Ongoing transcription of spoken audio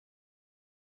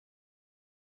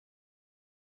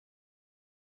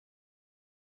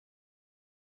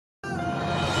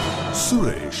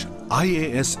Suresh,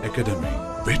 IAS Academy,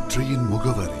 வெற்றியின்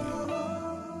முகவரி.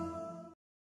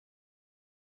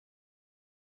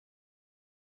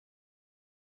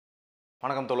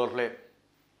 வணக்கம் தோழர்களே.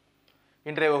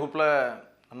 இன்றைய வகுப்பில்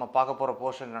நம்ம பார்க்க போகிற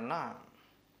போர்ஷன் என்னென்னா,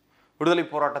 விடுதலை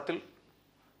போராட்டத்தில்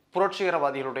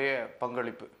புரட்சிகரவாதிகளுடைய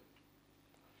பங்களிப்பு.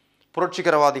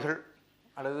 புரட்சிகரவாதிகள்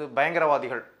அல்லது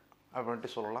பயங்கரவாதிகள்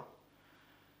அப்படின்ட்டு சொல்லலாம்.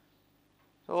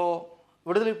 ஸோ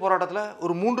விடுதலை போராட்டத்தில்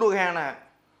ஒரு 3 வகையான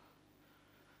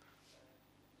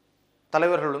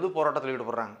தலைவர்கள் போராட்டத்தில்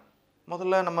ஈடுபடுறாங்க.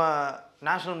 முதல்ல நம்ம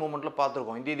நேஷனல் மூமெண்ட்டில்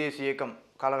பார்த்துருக்கோம், இந்திய தேசிய இயக்கம்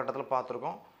காலகட்டத்தில்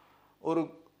பார்த்துருக்கோம். ஒரு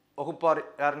வகுப்பார்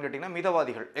யாருன்னு கேட்டிங்கன்னா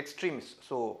மிதவாதிகள், எக்ஸ்ட்ரீமிஸ்ட்.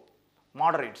 ஸோ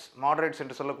மாடரேட்ஸ்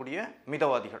என்று சொல்லக்கூடிய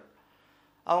மிதவாதிகள்.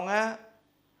 அவங்க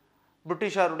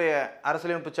பிரிட்டிஷாருடைய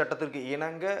அரசியலமைப்பு சட்டத்திற்கு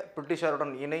இணங்க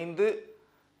பிரிட்டிஷாருடன் இணைந்து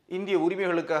இந்திய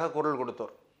உரிமைகளுக்காக குரல்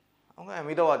கொடுத்தோர். அவங்க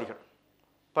மிதவாதிகள்,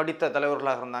 படித்த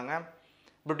தலைவர்களாக இருந்தாங்க.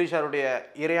 பிரிட்டிஷாருடைய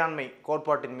இறையாண்மை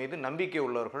கோட்பாட்டின் மீது நம்பிக்கை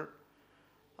உள்ளவர்கள்.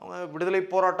 அவங்க விடுதலை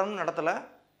போராட்டம் நடத்தலை,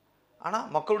 ஆனால்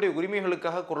மக்களுடைய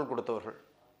உரிமைகளுக்காக குரல் கொடுத்தவர்கள்.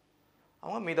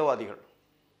 அவங்க மிதவாதிகள்.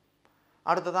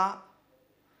 அடுத்ததான்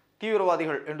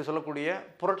தீவிரவாதிகள் என்று சொல்லக்கூடிய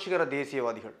புரட்சிகர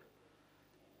தேசியவாதிகள்.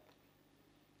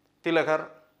 திலகர்,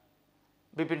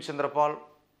 பிபின் சந்திரபால்,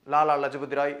 லாலா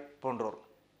லஜபதி ராய் போன்றோர்.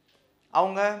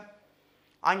 அவங்க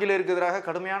ஆங்கிலேயருக்கு எதிராக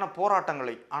கடுமையான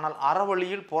போராட்டங்களை, ஆனால்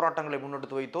அறவழியில் போராட்டங்களை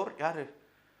முன்னெடுத்து வைத்தோர் யார்?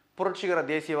 புரட்சிகர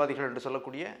தேசியவாதிகள் என்று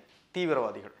சொல்லக்கூடிய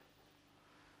தீவிரவாதிகள்.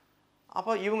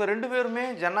 அப்போ இவங்க 2 பேருமே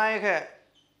ஜனநாயக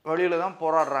வழியில் தான்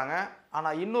போராடுறாங்க.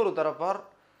 ஆனால் இன்னொரு தரப்பார்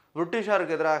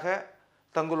பிரிட்டிஷாருக்கு எதிராக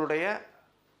தங்களுடைய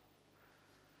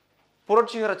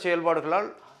புரட்சிகர செயல்பாடுகளால்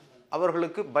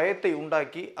அவர்களுக்கு பயத்தை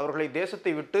உண்டாக்கி அவர்களை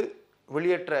தேசத்தை விட்டு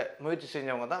வெளியேற்ற முயற்சி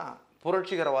செஞ்சவங்க தான்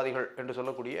புரட்சிகரவாதிகள் என்று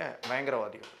சொல்லக்கூடிய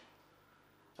பயங்கரவாதிகள்,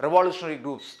 ரெவல்யூஷனரி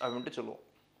குரூப்ஸ் அப்படின்ட்டு சொல்லுவோம்.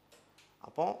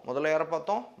 அப்போ முதல்ல யாரை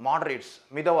பார்த்தோம்? மாடரேட்ஸ்,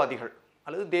 மிதவாதிகள்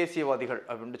அல்லது தேசியவாதிகள்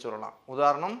அப்படின்ட்டு சொல்லலாம்.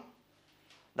 உதாரணம்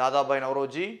தாதாபாய்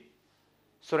நவ்ரோஜி,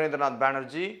 சுரேந்திரநாத்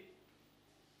பானர்ஜி,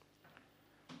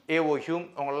 ஏஓ ஹியூம்,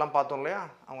 அவங்களெல்லாம் பார்த்தோம் இல்லையா?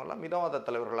 அவங்கெல்லாம் மிதவாத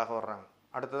தலைவர்களாக வர்றாங்க.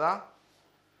 அடுத்ததான்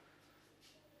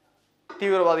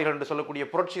தீவிரவாதிகள் என்று சொல்லக்கூடிய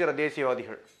புரட்சிகர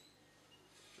தேசியவாதிகள்.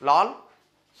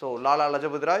 லாலா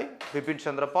லஜபதி ராய், பிபின்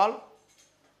சந்திரபால்,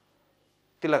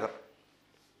 திலகர்.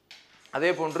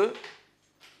 அதே போன்று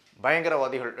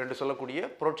பயங்கரவாதிகள் என்று சொல்லக்கூடிய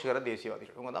புரட்சிகர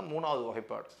தேசியவாதிகள். இவங்க தான் 3வது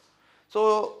வகைப்பாடு. ஸோ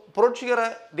புரட்சிகர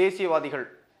தேசியவாதிகள்,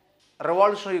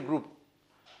 ரெவல்யூஷனரி குரூப்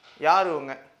யார்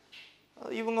இவங்க?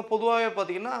 இவங்க பொதுவாகவே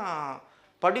பார்த்திங்கன்னா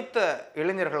படித்த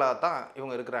இளைஞர்களாக தான்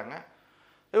இவங்க இருக்கிறாங்க.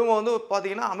 இவங்க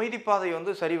பார்த்திங்கன்னா அமைதிப்பாதை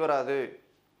சரி வராது,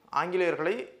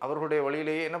 ஆங்கிலேயர்களை அவர்களுடைய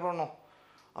வழியிலேயே என்ன பண்ணணும்,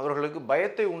 அவர்களுக்கு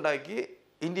பயத்தை உண்டாக்கி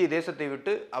இந்திய தேசத்தை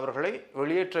விட்டு அவர்களை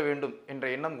வெளியேற்ற வேண்டும் என்ற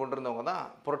எண்ணம் கொண்டிருந்தவங்க தான்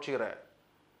புரட்சிகரவாதிகள்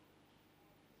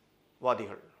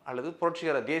அல்லது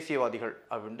புரட்சிகர தேசியவாதிகள்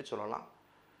அப்படின்ட்டு சொல்லலாம்.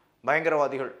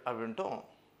 பயங்கரவாதிகள் அப்படின்ட்டும்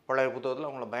பழைய புத்தகத்தில்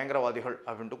அவங்கள பயங்கரவாதிகள்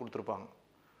அப்படின்ட்டு கொடுத்துருப்பாங்க.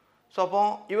 ஸோ அப்போ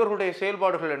இவர்களுடைய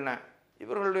செயல்பாடுகள் என்ன?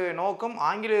 இவர்களுடைய நோக்கம்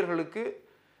ஆங்கிலேயர்களுக்கு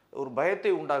ஒரு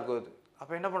பயத்தை உண்டாக்குவது.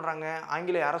 அப்போ என்ன பண்ணுறாங்க?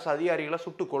 ஆங்கிலேய அரசு அதிகாரிகளை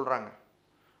சுட்டு கொள்கிறாங்க,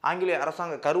 ஆங்கிலேய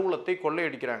அரசாங்க கருவூலத்தை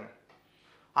கொள்ளையடிக்கிறாங்க,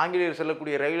 ஆங்கிலேயர்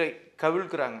செல்லக்கூடிய ரயிலை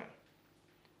கவிழ்க்கிறாங்க,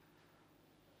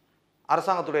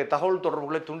 அரசாங்கத்துடைய தகவல்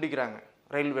தொடர்புகளை துண்டிக்கிறாங்க,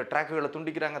 ரயில்வே ட்ராக்குகளை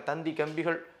துண்டிக்கிறாங்க, தந்தி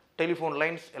கம்பிகள், டெலிஃபோன்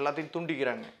லைன்ஸ் எல்லாத்தையும்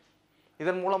துண்டிக்கிறாங்க.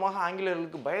 இதன் மூலமாக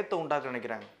ஆங்கிலேயர்களுக்கு பயத்தை உண்டாக்க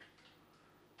நினைக்கிறாங்க.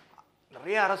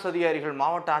 நிறைய அரசு அதிகாரிகள்,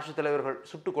 மாவட்ட ஆட்சித்தலைவர்கள்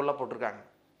சுட்டு கொல்லப்பட்டிருக்காங்க.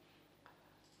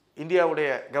 இந்தியாவுடைய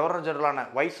கவர்னர் ஜெனரலான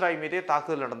வைஸ்ராய் மீதே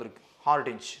தாக்குதல் நடந்திருக்கு.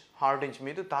 ஹார்டிஞ்ச்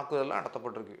மீது தாக்குதல்லாம்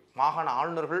நடத்தப்பட்டிருக்கு. மாகாண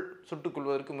ஆளுநர்கள் சுட்டுக்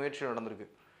கொள்வதற்கு முயற்சி நடந்திருக்கு.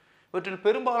 இவற்றில்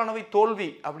பெரும்பாலானவை தோல்வி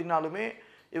அப்படின்னாலுமே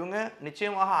இவங்க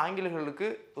நிச்சயமாக ஆங்கிலேயர்களுக்கு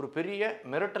ஒரு பெரிய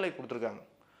மிரட்டலை கொடுத்துருக்காங்க.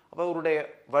 அப்போ அவருடைய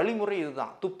வழிமுறை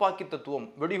இதுதான், துப்பாக்கி தத்துவம்,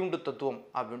 வெடிகுண்டு தத்துவம்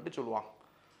அப்படின்ட்டு சொல்லுவாங்க.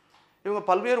 இவங்க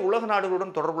பல்வேறு உலக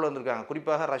நாடுகளுடன் தொடர்பில் இருந்திருக்காங்க.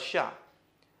 குறிப்பாக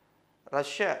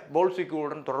ரஷ்ய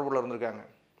போல்சிக்குடன் தொடர்பில் இருந்திருக்காங்க,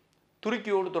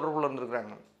 துருக்கியோடு தொடர்பில்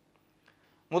இருந்திருக்கிறாங்க.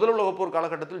 முதல் உலகப் போர்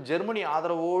காலகட்டத்தில் ஜெர்மனி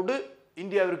ஆதரவோடு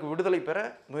இந்தியாவிற்கு விடுதலை பெற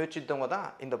முயற்சித்தவங்க தான்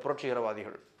இந்த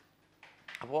புரட்சிகரவாதிகள்.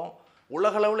 அப்போது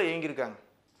உலகளவில் இயங்கியிருக்காங்க.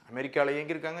 அமெரிக்காவில்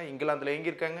இயங்கியிருக்காங்க, இங்கிலாந்தில்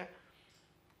இயங்கியிருக்காங்க,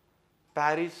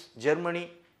 பாரிஸ், ஜெர்மனி,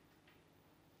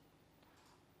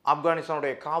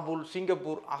 ஆப்கானிஸ்தானுடைய காபூல்,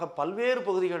 சிங்கப்பூர் ஆக பல்வேறு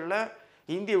பகுதிகளில்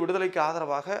இந்திய விடுதலைக்கு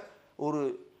ஆதரவாக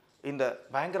இந்த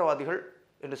பயங்கரவாதிகள்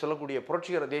என்று சொல்லக்கூடிய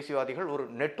புரட்சிகர தேசியவாதிகள் ஒரு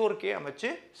நெட்வொர்க்கே அமைச்சு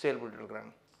செயல்பட்டு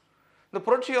இருக்கிறாங்க. இந்த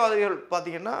புரட்சிவாதிகள்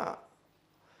பார்த்திங்கன்னா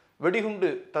வெடிகுண்டு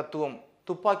தத்துவம்,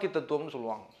 துப்பாக்கி தத்துவம்னு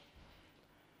சொல்லுவாங்க.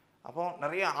 அப்போ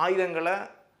நிறைய ஆயுதங்களை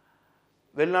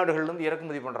வெளிநாடுகள்லேருந்து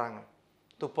இறக்குமதி பண்ணுறாங்க,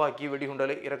 துப்பாக்கி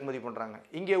வெடிகுண்டலை இறக்குமதி பண்ணுறாங்க.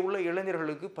 இங்கே உள்ள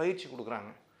இளைஞர்களுக்கு பயிற்சி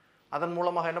கொடுக்குறாங்க. அதன்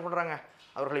மூலமாக என்ன பண்ணுறாங்க?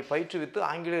 அவர்களை பயிற்றுவித்து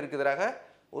ஆங்கிலேயருக்கு எதிராக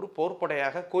ஒரு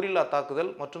போர்ப்படையாக கொரில்லா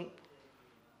தாக்குதல் மற்றும்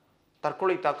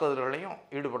தற்கொலை தாக்குதல்களையும்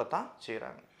ஈடுபடத்தான்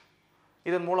செய்கிறாங்க.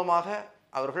 இதன் மூலமாக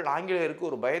அவர்கள் ஆங்கிலேயருக்கு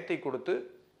ஒரு பயத்தை கொடுத்து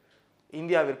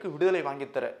இந்தியாவிற்கு விடுதலை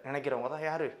வாங்கித்தர நினைக்கிறவங்க தான்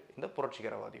யார்? இந்த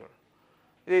புரட்சிகரவாதிகள்.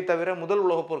 இதை தவிர முதல்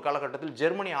உலகப்போர் காலகட்டத்தில்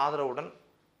ஜெர்மனி ஆதரவுடன்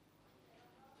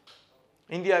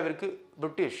இந்தியாவிற்கு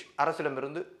பிரிட்டிஷ்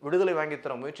அரசிடமிருந்து விடுதலை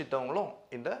வாங்கித்தர முயற்சித்தவங்களும்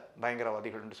இந்த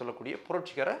பயங்கரவாதிகள் என்று சொல்லக்கூடிய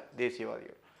புரட்சிகர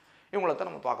தேசியவாதிகள். இவங்களை தான்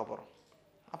நம்ம பார்க்க போகிறோம்.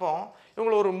 அப்போ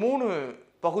இவங்களை ஒரு 3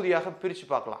 பகுதியாக பிரித்து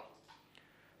பார்க்கலாம்.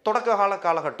 தொடக்ககால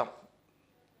காலகட்டம்,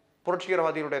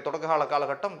 புரட்சிகரவாதிகளுடைய தொடக்ககால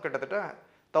காலகட்டம் கிட்டத்தட்ட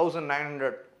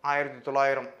 1900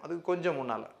 1900 அதுக்கு கொஞ்சம்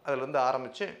முன்னால் அதிலிருந்து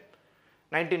ஆரம்பித்து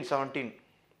 1917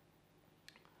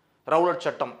 ரவுலட்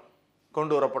சட்டம்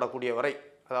கொண்டு வரப்படக்கூடிய வரை,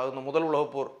 அதாவது இந்த முதல்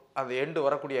உலகப்போர் அது எண்டு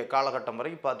வரக்கூடிய காலகட்டம்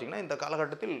வரை பார்த்தீங்கன்னா இந்த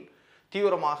காலகட்டத்தில்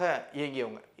தீவிரமாக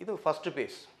இயங்கியவங்க. இது ஃபர்ஸ்ட்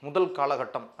பேஸ், முதல்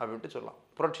காலகட்டம் அப்படின்ட்டு சொல்லலாம்.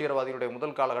 புரட்சிகரவாதிகளுடைய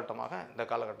முதல் காலகட்டமாக இந்த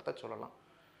காலகட்டத்தை சொல்லலாம்.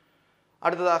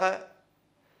 அடுத்ததாக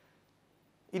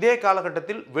இதே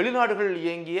காலகட்டத்தில் வெளிநாடுகளில்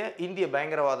இயங்கிய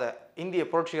இந்திய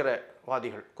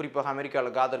புரட்சிகரவாதிகள், குறிப்பாக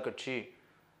அமெரிக்காவில் காதர் கட்சி,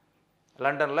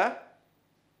 லண்டனில்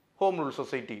ஹோம் ரூல்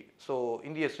சொசைட்டி, ஸோ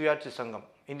இந்திய சுயாட்சி சங்கம்,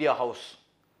 India house,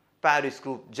 Paris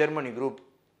group, Germany group,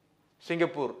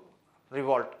 Singapore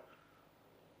revolt,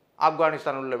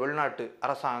 ஆப்கானிஸ்தானில் உள்ள வெளிநாட்டு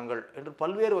அரசாங்கங்கள் என்று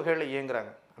பல்வேறு வகைகளில்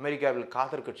இயங்குகிறாங்க. அமெரிக்காவில்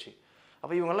காதர் கட்சி.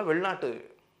 அப்போ இவங்கெல்லாம் வெளிநாட்டு,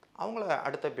 அவங்கள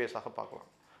அடுத்த பேஸாக பார்க்கலாம்.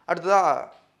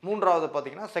 அடுத்ததாக மூன்றாவது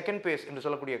பார்த்திங்கன்னா செகண்ட் பேஸ் என்று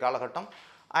சொல்லக்கூடிய காலகட்டம்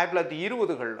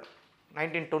 1920களில்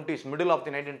 1920s, மிடில் ஆஃப்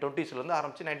தி 1920ஸ்லேருந்து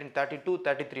ஆரம்பித்து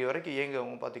 1932-33 வரைக்கும்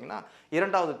இயங்குவங்க பார்த்திங்கன்னா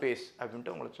இரண்டாவது பேஸ்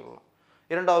அப்படின்ட்டு அவங்களை சொல்லலாம்.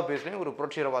 இரண்டாவது பேஸ்லேயும் ஒரு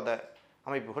புரட்சிகரவாத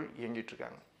அமைப்புகள் இயங்கிட்டு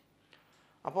இருக்காங்க.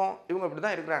 அப்போ இவங்க இப்படி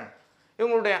தான் இருக்கிறாங்க.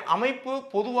 இவங்களுடைய அமைப்பு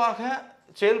பொதுவாக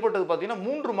செயல்பட்டது பார்த்திங்கன்னா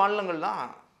 3 மாநிலங்கள் தான்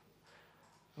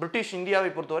பிரிட்டிஷ் இந்தியாவை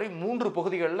பொறுத்தவரை 3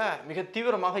 பகுதிகளில் மிக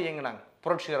தீவிரமாக இயங்கினாங்க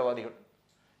புரட்சிகரவாதிகள்.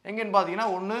 எங்கேன்னு பார்த்தீங்கன்னா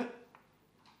ஒன்று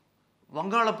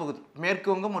வங்காள பகுதி, மேற்கு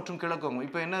வங்கம் மற்றும் கிழக்கு வங்கம்.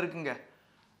 இப்போ என்ன இருக்குங்க,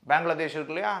 பங்களாதேஷ்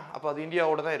இருக்கு இல்லையா, அப்போ அது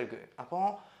இந்தியாவோட தான் இருக்குது. அப்போ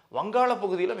வங்காள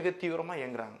பகுதியில் மிக தீவிரமாக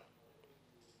இயங்குறாங்க.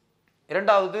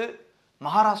 இரண்டாவது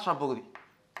மகாராஷ்டிரா பகுதி,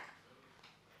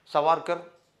 சவார்கர்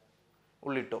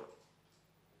உள்ளிட்டோர்.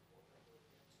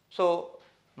 ஸோ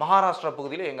மகாராஷ்டிரா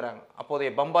பகுதியில் இயங்குறாங்க.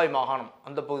 அப்போதைய பம்பாய் மாகாணம்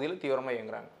அந்த பகுதியில் தீவிரமாக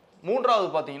இயங்குறாங்க. மூன்றாவது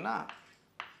பார்த்தீங்கன்னா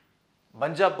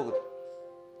பஞ்சாப் பகுதி.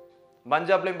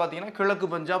 பஞ்சாப்லேயும் பார்த்தீங்கன்னா கிழக்கு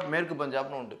பஞ்சாப், மேற்கு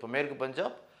பஞ்சாப்னு உண்டு. இப்போ மேற்கு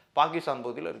பஞ்சாப் பாகிஸ்தான்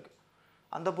பகுதியில் இருக்குது.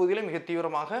 அந்த பகுதியில் மிக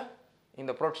தீவிரமாக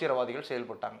இந்த புரட்சிகரவாதிகள்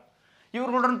செயல்பட்டாங்க.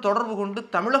 இவர்களுடன் தொடர்பு கொண்டு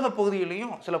தமிழக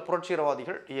பகுதியிலையும் சில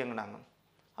புரட்சிகரவாதிகள் இயங்கினாங்க.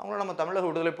 அவங்கள நம்ம தமிழக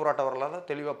விடுதலை போராட்ட வரலாறு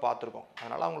தெளிவாக பார்த்துருக்கோம்.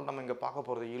 அதனால் அவங்கள நம்ம இங்கே பார்க்க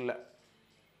போகிறது இல்லை.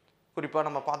 குறிப்பாக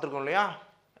நம்ம பார்த்துருக்கோம் இல்லையா,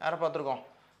 யாரை பார்த்துருக்கோம்,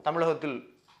 தமிழகத்தில்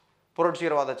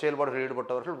புரட்சிகரவாத செயல்பாடுகளில்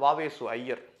ஈடுபட்டவர்கள் வாவேசு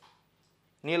ஐயர்,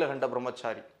 நீலகண்ட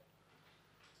பிரம்மச்சாரி,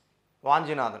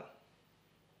 வாஞ்சிநாதன்,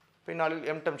 பின்னாளில்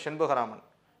எம் செண்பகராமன்,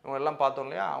 இவங்க எல்லாம் பார்த்தோம்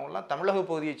இல்லையா, அவங்கெல்லாம் தமிழக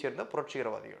பகுதியைச் சேர்ந்த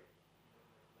புரட்சிகரவாதிகள்.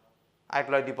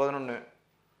 1911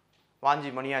 வாஞ்சி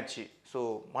மணியாச்சி, ஸோ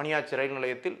மணியாச்சி ரயில்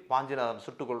நிலையத்தில் வாஞ்சிநாதன்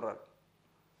சுட்டுக் கொள்கிறார்.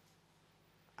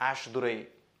 ஆஷ் துரை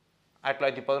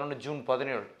 1911 ஜூன்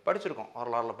 17 படிச்சிருக்கோம்,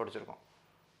 வரலாறுல படிச்சிருக்கோம்,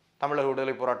 தமிழக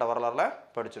விடுதலை போராட்ட வரலாறில்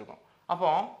படிச்சிருக்கோம். அப்போ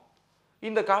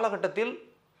இந்த காலகட்டத்தில்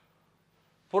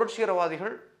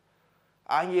புரட்சிகரவாதிகள்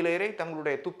ஆங்கிலேயரை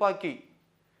தங்களுடைய துப்பாக்கி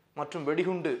மற்றும்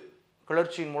வெடிகுண்டு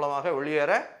கிளர்ச்சியின் மூலமாக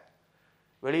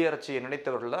வெளியேறச் செய்ய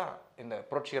நினைத்தவர்கள் தான் இந்த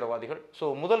புரட்சிகரவாதிகள். ஸோ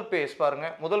முதல் பேஸ்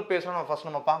பாருங்கள், முதல் பேஸில்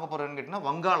நம்ம பார்க்க போகிறோன்னு கேட்டிங்கன்னா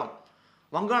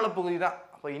வங்காள பகுதி தான்.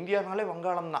 அப்போ இந்தியாவினாலே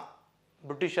வங்காளம் தான்.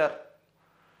 பிரிட்டிஷார்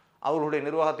அவர்களுடைய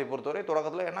நிர்வாகத்தை பொறுத்தவரை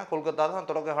தொடக்கத்தில், ஏன்னா கொல்கத்தா தான்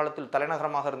தொடக்க காலத்தில்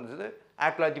தலைநகரமாக இருந்தது.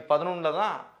 1911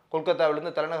 தான்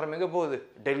கொல்கத்தாவிலிருந்து தலைநகரம் எங்கே போகுது,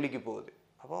 டெல்லிக்கு போகுது.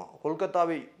 அப்போ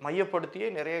கொல்கத்தாவை மையப்படுத்தியே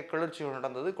நிறைய கிளர்ச்சிகள்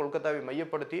நடந்தது. கொல்கத்தாவை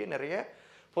மையப்படுத்தியே நிறைய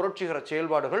புரட்சிகர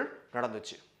செயல்பாடுகள்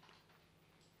நடந்துச்சு.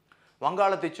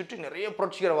 வங்காளத்தை சுற்றி நிறைய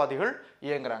புரட்சிகரவாதிகள்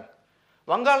இயங்குறாங்க.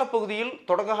 வங்காள பகுதியில்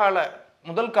தொடக்ககால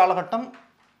முதல் காலகட்டம்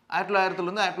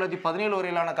 1900லேருந்து 1917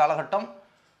 வரையிலான காலகட்டம்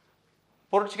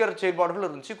புரட்சிகர செயல்பாடுகள்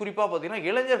இருந்துச்சு. குறிப்பாக பார்த்தீங்கன்னா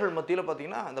இளைஞர்கள் மத்தியில்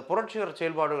பார்த்தீங்கன்னா அந்த புரட்சிகர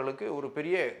செயல்பாடுகளுக்கு ஒரு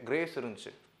பெரிய கிரேஸ்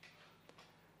இருந்துச்சு.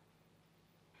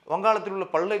 வங்காளத்தில் உள்ள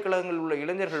பல்கலைக்கழகங்களில் உள்ள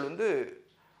இளைஞர்கள்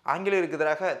ஆங்கிலேயருக்கு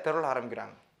எதிராக திரள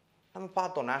ஆரம்பிக்கிறாங்க. நம்ம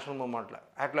பார்த்தோம் நேஷனல் மூவ்மெண்ட்டில்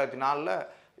 1904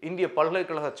 இந்திய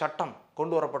பல்கலைக்கழக சட்டம்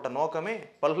கொண்டு வரப்பட்ட நோக்கமே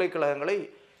பல்கலைக்கழகங்களை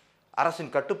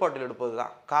அரசின் கட்டுப்பாட்டில் எடுப்பது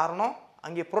தான். காரணம்,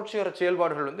 அங்கே புரட்சிகர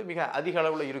செயல்பாடுகள் மிக அதிக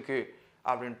அளவில் இருக்குது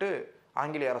அப்படின்ட்டு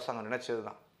ஆங்கிலேய அரசாங்கம் நினைச்சது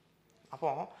தான். அப்போ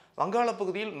வங்காள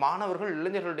பகுதியில் மாணவர்கள்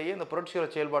இளைஞர்களிடையே இந்த புரட்சிகர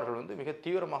செயல்பாடுகள் மிக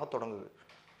தீவிரமாக தொடங்குது.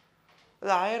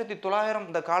 அது 1900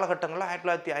 இந்த காலகட்டங்களில்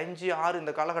 1905, 1906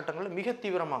 இந்த காலகட்டங்களில் மிக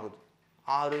தீவிரமாகுது.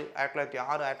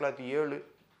 1906, 1907,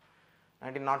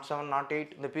 1907, 1908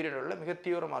 இந்த பீரியடில் மிக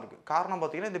தீவிரமாக இருக்குது. காரணம்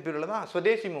பார்த்தீங்கன்னா இந்த பீரியடில் தான்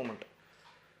சுதேசி மூமெண்ட்,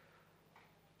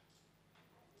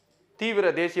 தீவிர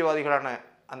தேசியவாதிகளான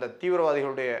அந்த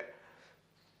தீவிரவாதிகளுடைய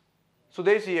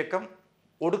சுதேசி இயக்கம்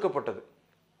ஒடுக்கப்பட்டது.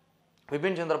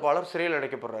 பிபின் சந்திரபாலர் சிறையில்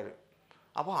அடைக்கப்படுறாரு.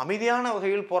 அப்போ அமைதியான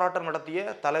வகையில் போராட்டம் நடத்திய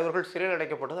தலைவர்கள் சிறையில்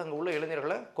அடைக்கப்பட்டது அங்கே உள்ள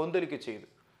இளைஞர்களை கொந்தளிக்க செய்யுது.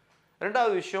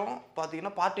 ரெண்டாவது விஷயம்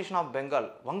பார்த்தீங்கன்னா பார்ட்டிஷன் ஆஃப் பெங்கால்,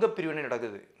 வங்க பிரிவினை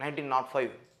நடக்குது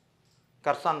 1905.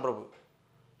 கர்சான் பிரபு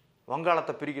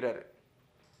வங்காளத்தை பிரிக்கிறாரு.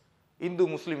 இந்து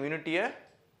முஸ்லீம் யூனிட்டியை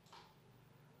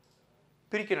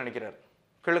பிரிக்க நினைக்கிறார்.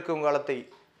 கிழக்கு வங்காளத்தை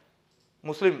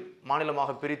முஸ்லீம்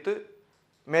மாநிலமாக பிரித்து,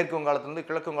 மேற்கு வங்காளத்திலிருந்து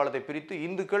கிழக்கு வங்காளத்தை பிரித்து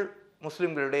இந்துக்கள்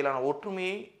முஸ்லீம்கள் இடையிலான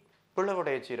ஒற்றுமையை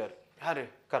பிளவடைய செய்கிறார். யார்?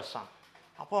 கர்சான்.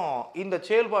 அப்போ இந்த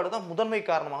செயல்பாடு தான் முதன்மை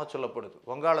காரணமாக சொல்லப்படுது.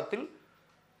 வங்காளத்தில்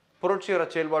புரட்சிகர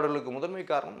செயல்பாடுகளுக்கு முதன்மை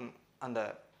காரணம் அந்த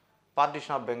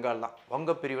பார்ட்டிஷன் ஆஃப் பெங்கால் தான்,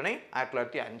 வங்க பிரிவினை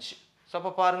 1905. ஸோ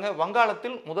அப்போ பாருங்கள்,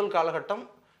 வங்காளத்தில் முதல் காலகட்டம்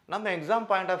நம்ம எக்ஸாம்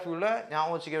பாயிண்ட் ஆஃப் வியூவில்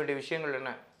ஞாபகம் வச்சுக்க வேண்டிய விஷயங்கள்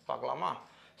என்ன பார்க்கலாமா?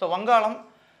 ஸோ வங்காளம்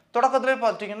தொடக்கத்திலே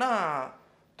பார்த்தீங்கன்னா,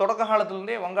 தொடக்க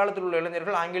காலத்திலிருந்தே வங்காளத்தில் உள்ள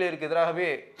இளைஞர்கள் ஆங்கிலேயருக்கு எதிராகவே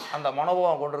அந்த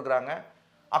மனோபாவம் கொண்டிருக்கிறாங்க.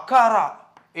 அக்காரா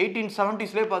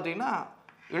 1870ஸ்லேயே பார்த்தீங்கன்னா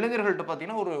இளைஞர்கள்ட்ட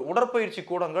பார்த்தீங்கன்னா ஒரு உடற்பயிற்சி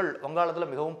கூடங்கள்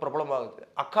வங்காளத்தில் மிகவும் பிரபலமாகுது.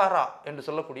 அக்காரா என்று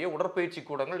சொல்லக்கூடிய உடற்பயிற்சி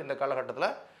கூடங்கள் இந்த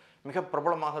காலகட்டத்தில் மிக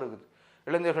பிரபலமாக இருக்குது.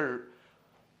 இளைஞர்கள்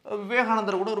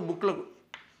விவேகானந்தர் கூட ஒரு புக்கில்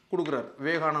கொடுக்குறார்.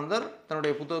 விவேகானந்தர்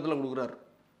தன்னுடைய புத்தகத்தில் கொடுக்குறார்.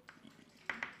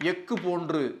 எக்கு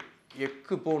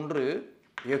போன்று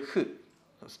எஃகு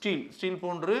ஸ்டீல்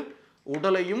போன்று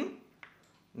உடலையும்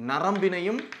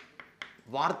நரம்பினையும்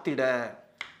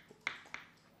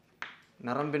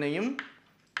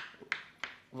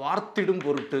வார்த்திடும்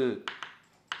பொருட்டு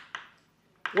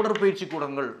உடற்பயிற்சி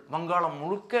கூடங்கள் வங்காளம்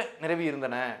முழுக்க நிரவி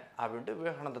இருந்தன அப்படின்ட்டு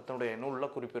விவேகானந்தத்தினுடைய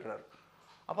நூலில் குறிப்பிடுறார்.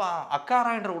 அப்போ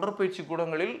அக்காரா என்ற உடற்பயிற்சி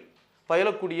கூடங்களில்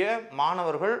பயிலக்கூடிய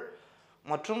மாணவர்கள்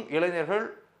மற்றும் இளைஞர்கள்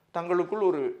தங்களுக்குள்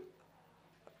ஒரு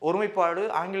ஒருமைப்பாடு,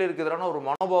 ஆங்கிலேயருக்கு எதிரான ஒரு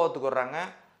மனோபாவத்துக்கு வர்றாங்க.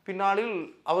 பின்னாளில்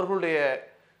அவர்களுடைய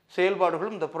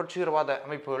செயல்பாடுகளும் இந்த புரட்சிகரவாத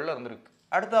அமைப்புகளில் இருந்திருக்கு.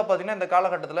 அடுத்ததாக பார்த்தீங்கன்னா இந்த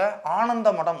காலகட்டத்தில் ஆனந்த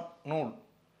மடம் நூல்,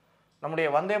 நம்முடைய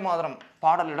வந்தே மாதரம்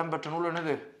பாடல் இடம்பெற்ற நூல்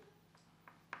என்னது?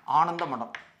 ஆனந்த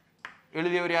மடம்.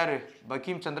 எழுதியவர் யார்?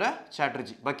 பங்கீம் சந்திர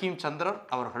சாட்டர்ஜி, பங்கீம் சந்திரர்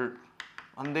அவர்கள்.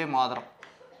 வந்தே மாதரம்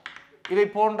இதை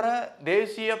போன்ற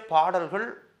தேசிய பாடல்கள்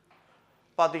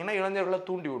பார்த்தீங்கன்னா இளைஞர்களை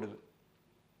தூண்டி விடுது.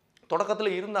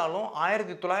 தொடக்கத்தில் இருந்தாலும்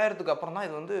 1900க்கு அப்புறம் தான்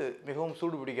இது வந்து மிகவும்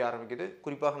சூடு பிடிக்க ஆரம்பிக்குது.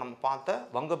 குறிப்பாக நம்ம பார்த்த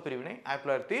வங்க பிரிவினை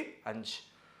 1905.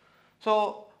 ஸோ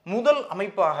முதல்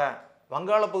அமைப்பாக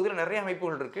வங்காள பகுதியில் நிறைய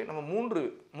அமைப்புகள் இருக்குது. நம்ம 3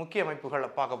 முக்கிய அமைப்புகளை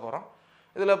பார்க்க போகிறோம்.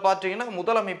 இதில் பார்த்தீங்கன்னா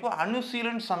முதல் அமைப்பு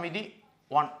அனுசீலன் சமிதி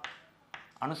 1.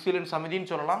 அனுசீலன்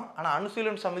சமிதின்னு சொல்லலாம். ஆனால்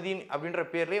அனுசீலன் சமிதி அப்படின்ற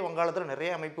பேர்லேயே வங்காளத்தில்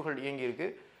நிறைய அமைப்புகள் இயங்கியிருக்கு.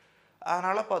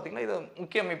 அதனால் பார்த்தீங்கன்னா இது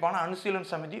முக்கிய அமைப்பான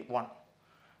அனுசீலன் சமிதி 1.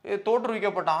 இது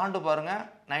தோற்றுவிக்கப்பட்ட ஆண்டு பாருங்கள்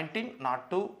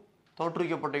 1902.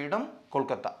 தோற்றுவிக்கப்பட்ட இடம்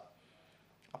கொல்கத்தா.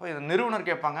 அப்போ இது நிறுவனர்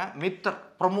கேட்பாங்க, மித்தர்,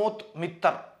 பிரமோத்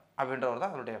மித்தர் அப்படின்றவர்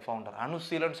தான் அதனுடைய ஃபவுண்டர்.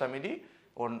 அனுசீலன் சமிதி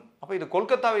 1. அப்போ இது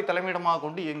கொல்கத்தாவை தலைமையிடமாக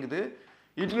கொண்டு இயங்குது.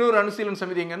 இன்னொரு அனுசீலன்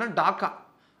சமிதி எங்கன்னா டாக்கா,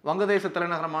 வங்கதேச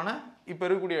தலைநகரமான இப்போ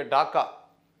இருக்கக்கூடிய டாக்கா,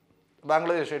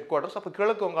 பங்களாதேஷ் ஹெட் குவார்ட்டர்ஸ். அப்போ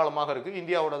கிழக்கு வங்காளமாக இருக்குது,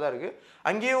 இந்தியாவோட தான் இருக்குது.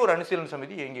 அங்கேயே ஒரு அனுசீலன்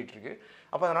சமிதி இயங்கிட்டு இருக்கு.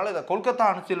 அப்போ அதனால் இதை கொல்கத்தா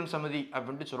அனுசீலன் சமிதி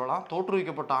அப்படின்ட்டு சொல்லலாம்.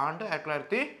 தோற்றுவிக்கப்பட்ட ஆண்டு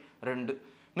 1902.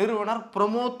 நிறுவனர்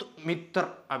பிரமோத்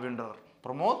மித்தர் அப்படின்றவர்,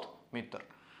 பிரமோத் மித்தர்.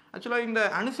 ஆக்சுவலாக இந்த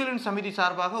அனுசீலன் சமிதி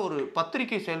சார்பாக ஒரு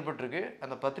பத்திரிகை செயல்பட்டுருக்கு.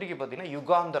 அந்த பத்திரிகை பார்த்தீங்கன்னா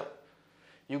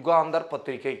யுகாந்தர்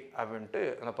பத்திரிகை அப்படின்ட்டு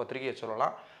அந்த பத்திரிகையை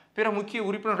சொல்லலாம். பிற முக்கிய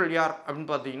உறுப்பினர்கள் யார்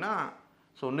அப்படின்னு பார்த்தீங்கன்னா,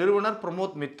 ஸோ நிறுவனர்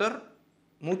பிரமோத் மித்தர்,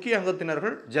 முக்கிய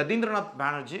அங்கத்தினர்கள் ஜதீந்திரநாத்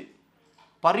பானர்ஜி,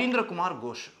 பரீந்திரகுமார்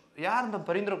கோஷ். யார் இந்த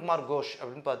பரீந்திரகுமார் கோஷ்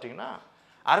அப்படின்னு பார்த்தீங்கன்னா,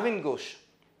 அரவிந்த் கோஷ்,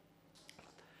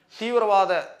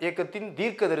 தீவிரவாத இயக்கத்தின்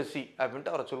தீர்க்கதரிசி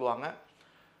அப்படின்ட்டு அவரை சொல்லுவாங்க.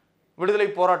 விடுதலை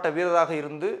போராட்ட வீரராக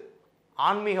இருந்து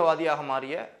ஆன்மீகவாதியாக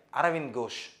மாறிய அரவிந்த்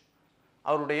கோஷ்,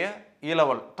 அவருடைய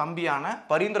இளவல் தம்பியான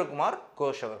பரீந்திரகுமார்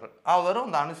கோஷ் அவரும்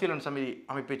அந்த அனுசீலன் சமிதி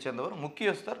அமைப்பை சேர்ந்தவர்,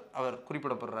 முக்கியஸ்தர் அவர்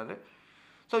குறிப்பிடப்படுறாரு.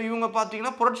 ஸோ இவங்க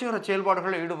பார்த்தீங்கன்னா புரட்சிகர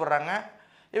செயல்பாடுகளில் ஈடுபடுறாங்க.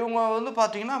 இவங்க வந்து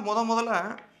பார்த்தீங்கன்னா முதல்ல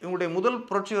இவங்களுடைய முதல்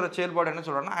புரட்சிகர செயல்பாடு என்ன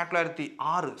சொல்கிறாங்கன்னா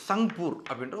 1906 சங்பூர்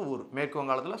அப்படின்ற ஊர், மேற்கு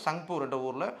வங்காளத்தில் சங்பூர் என்ற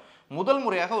ஊரில் முதல்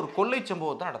முறையாக ஒரு கொள்ளை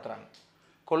சம்பவத்தை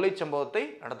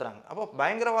நடத்துகிறாங்க. அப்போ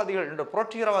பயங்கரவாதிகள் என்ற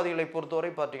புரட்சிகரவாதிகளை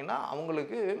பொறுத்தவரை பார்த்தீங்கன்னா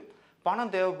அவங்களுக்கு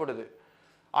பணம் தேவைப்படுது,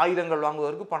 ஆயுதங்கள்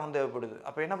வாங்குவதற்கு பணம் தேவைப்படுது.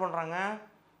 அப்போ என்ன பண்ணுறாங்க?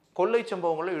 கொள்ளை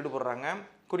சம்பவங்களில் ஈடுபடுறாங்க.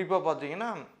 குறிப்பாக பார்த்தீங்கன்னா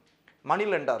மணி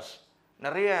லெண்டர்ஸ்,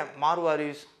 நிறைய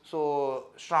மார்வாரிஸ், ஸோ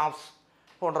ஸ்டாஃப்ஸ்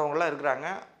போன்றவங்களாம் இருக்கிறாங்க.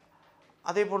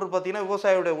 அதே போன்று பார்த்தீங்கன்னா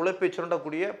விவசாயியுடைய உழைப்பை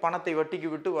சுரண்டக்கூடிய, பணத்தை வட்டிக்கு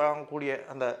விட்டு வாங்கக்கூடிய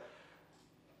அந்த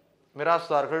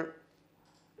மிராஸ்தார்கள்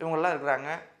இவங்கெல்லாம் இருக்கிறாங்க,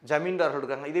 ஜமீன்தார்கள்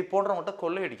இருக்காங்க. இதை போன்றவங்கள்ட்ட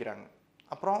கொள்ளையடிக்கிறாங்க.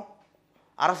 அப்புறம்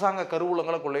அரசாங்க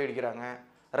கருவூலங்களை கொள்ளையடிக்கிறாங்க,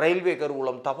 ரயில்வே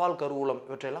கருவூலம், தபால் கருவூலம்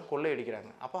இவற்றையெல்லாம்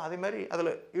கொள்ளையடிக்கிறாங்க. அப்போ அதே மாதிரி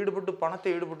அதில் பணத்தை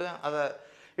ஈடுபட்டு அதை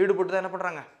ஈடுபட்டு தான் என்ன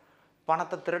பண்ணுறாங்க,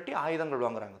 பணத்தை திரட்டி ஆயுதங்கள்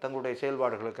வாங்குறாங்க தங்களுடைய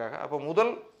செயல்பாடுகளுக்காக. அப்போ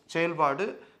முதல் செயல்பாடு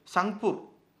சங்பூர்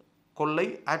கொள்ளை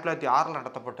 1906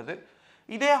 நடத்தப்பட்டது.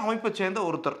 இதே அமைப்பை சேர்ந்த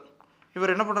ஒருத்தர்,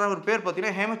 இவர் என்ன பண்ணுறாரு, ஒரு பேர்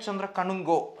பார்த்தீங்கன்னா ஹேமச்சந்திர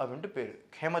கனுங்கோ அப்படின்ட்டு பேர்.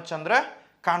 ஹேமச்சந்திர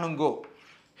கானுங்கோ.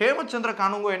 ஹேமச்சந்திர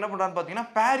கானுங்கோ என்ன பண்ணுறான்னு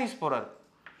பார்த்தீங்கன்னா பாரிஸ் போகிறார்.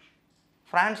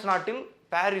 பிரான்ஸ் நாட்டில்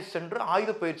பாரிஸ் சென்று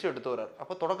ஆயுத பயிற்சி எடுத்து வர்றார்.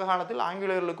 அப்போ தொடக்க காலத்தில்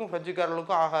ஆங்கிலேயர்களுக்கும்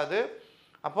பிரெஞ்சுக்காரர்களுக்கும் ஆகாது.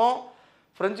 அப்போ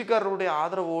பிரெஞ்சுக்காரருடைய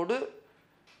ஆதரவோடு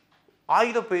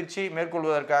ஆயுத பயிற்சி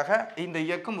மேற்கொள்வதற்காக இந்த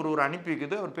இயக்கம் ஒரு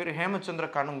அனுப்பிக்குது. அவர் பேர் ஹேமச்சந்திர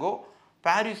கனுங்கோ.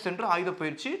 பாரிஸ் சென்று ஆயுத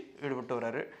பயிற்சி ஈடுபட்டு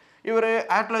வர்றாரு. இவர்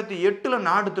 1908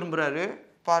 நாடு திரும்புகிறாரு.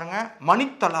 பாருங்க,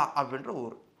 மணித்தலா அப்படின்ற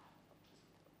ஊர்,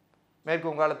 மேற்கு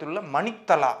வங்காளத்தில் உள்ள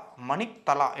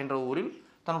மணித்தலா என்ற ஊரில்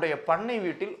தன்னுடைய பண்ணை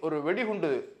வீட்டில் ஒரு வெடிகுண்டு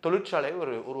தொழிற்சாலையை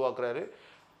உருவாக்குறாரு.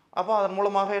 அப்போ அதன்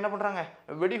மூலமாக என்ன பண்ணுறாங்க,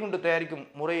 வெடிகுண்டு தயாரிக்கும்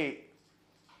முறை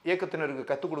இயக்கத்தினருக்கு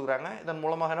கற்றுக் கொடுக்குறாங்க. இதன்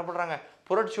மூலமாக என்ன பண்ணுறாங்க,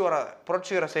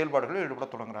 புரட்சிகர செயல்பாடுகளில் ஈடுபட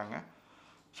தொடங்குறாங்க.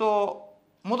 ஸோ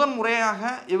முதன் முறையாக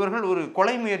இவர்கள் ஒரு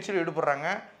கொலை முயற்சியில் ஈடுபடுறாங்க.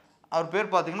 அவர்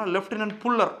பேர் பார்த்தீங்கன்னா லெப்டினன்ட்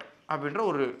புல்லர் அப்படின்ற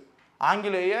ஒரு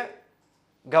ஆங்கிலேய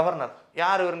கவர்னர்.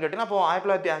 யார் இவருன்னு கேட்டிங்கன்னா, அப்போ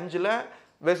 1905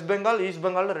 west Bengal east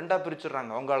பெங்கால்னு 2ஆக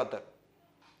பிரிச்சுடுறாங்க வங்காளத்தை.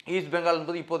 East Bengal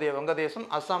என்பது இப்போதைய வங்கதேசம்,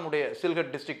 அஸ்ஸாமுடைய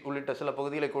சில்ஹட் டிஸ்ட்ரிக்ட் உள்ளிட்ட சில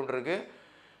பகுதிகளை கொண்டிருக்கு.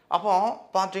 அப்போ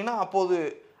பார்த்தீங்கன்னா அப்போது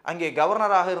அங்கே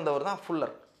கவர்னராக இருந்தவர் தான்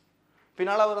ஃபுல்லர்.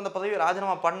 பின்னால் அவர் அந்த பதவியை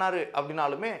ராஜினாமா பண்ணார்.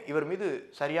 அப்படின்னாலுமே இவர் மீது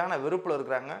சரியான வெறுப்பில்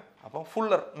இருக்கிறாங்க. அப்போ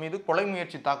ஃபுல்லர் மீது கொலை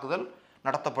முயற்சி தாக்குதல்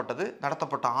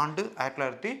நடத்தப்பட்ட ஆண்டு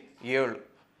 1907.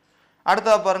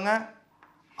 அடுத்தா பாருங்க,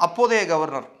 அப்போதைய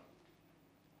கவர்னர்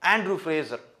ஆண்ட்ரூ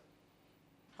ஃப்ரேசர்.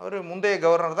 அவர் முந்தைய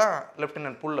கவர்னர் தான்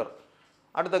லெப்டினன்ட் புல்லர்.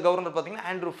 அடுத்த கவர்னர் பார்த்தீங்கன்னா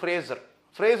ஆண்ட்ரூ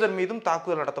ஃப்ரேசர் மீதும்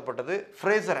தாக்குதல் நடத்தப்பட்டது.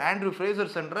 ஆண்ட்ரூ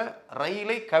ஃப்ரேசர் சென்ற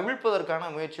ரயிலை கவிழ்ப்பதற்கான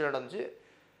முயற்சி நடந்து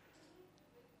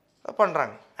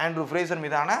பண்ணுறாங்க. ஆண்ட்ரூ ஃப்ரேசர்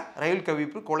மீதான ரயில்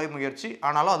கவிழ்ப்பு கொலை முயற்சி,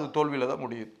 ஆனாலும் அது தோல்வியில் தான்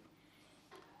முடியுது.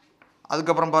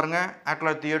 அதுக்கப்புறம் பாருங்க,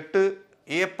 1908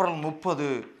 ஏப்ரல் 30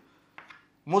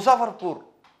 முசாஃபர்பூர்,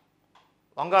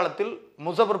 வங்காளத்தில்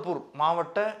முசாஃபர்பூர்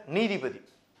மாவட்ட நீதிபதி,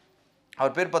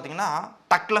 அவர் பேர் பார்த்தீங்கன்னா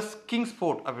டக்ளஸ்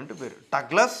கிங்ஸ்போர்ட் அப்படின்ட்டு பேர்.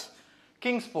 டக்ளஸ்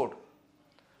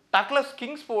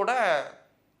கிங்ஸ்போர்டை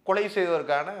கொலை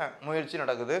செய்வதற்கான முயற்சி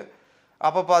நடக்குது.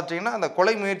 அப்போ பார்த்தீங்கன்னா அந்த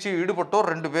கொலை முயற்சியில் ஈடுபட்டோர்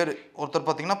 2 பேர். ஒருத்தர்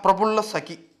பார்த்தீங்கன்னா பிரபுல்ல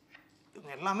சகி,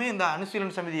 இவங்க எல்லாமே இந்த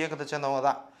அனுசீலன் சமிதி இயக்கத்தை சேர்ந்தவங்க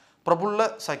தான். பிரபுல்ல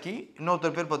சகி.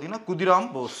 இன்னொருத்தர் பேர் பார்த்தீங்கன்னா குதிராம்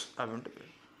போஸ் அப்படின்ட்டு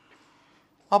பேர்.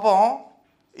 அப்போ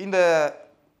இந்த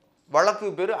வழக்கு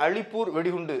பேர் அலிப்பூர்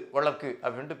வெடிகுண்டு வழக்கு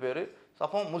அப்படின்ட்டு பேர்.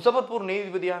 அப்போ முசாஃபர்பூர்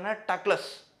நீதிபதியான டக்ளஸ்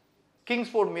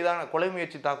கிங்ஸ்போர்ட் மீதான கொலை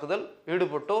முயற்சி தாக்குதல்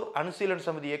ஈடுபட்டோர் அனுசீலன்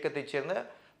சமிதி இயக்கத்தைச் சேர்ந்த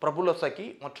பிரபுல்ல சகி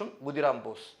மற்றும் குதிராம்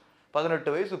போஸ்.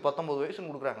 18 வயசு 19 வயசுன்னு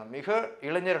கொடுக்குறாங்க. மிக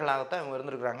இளைஞர்களாகத்தான் இவங்க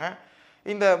இருந்திருக்கிறாங்க.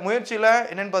 இந்த முயற்சியில்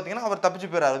என்னென்னு பார்த்தீங்கன்னா, அவர் தப்பிச்சு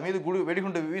போயிறாரு. மீது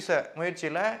வெடிகுண்டு வீச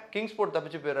முயற்சியில் கிங்ஸ்போர்ட்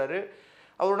தப்பிச்சு போயிறாரு.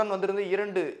 அவருடன் வந்திருந்த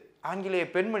 2 ஆங்கிலேய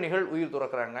பெண்மணிகள் உயிர்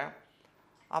துறக்கிறாங்க.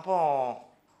 அப்போ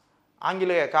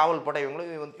ஆங்கிலேய காவல் படை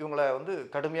இவங்களை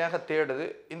கடுமையாக தேடுது.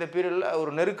 இந்த பீரியடில்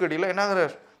ஒரு நெருக்கடியில் என்ன,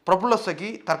 பிரபுல்ல சகி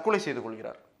தற்கொலை செய்து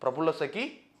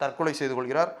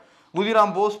கொள்கிறார்.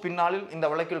 குதிராம் போஸ் பின்னாளில் இந்த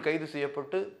வழக்கில் கைது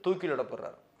செய்யப்பட்டு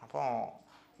தூக்கிலிடப்படுறார். அப்போ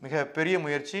மிக பெரிய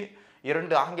முயற்சி.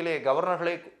 2 ஆங்கிலேய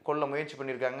கவர்னர்களை கொல்ல முயற்சி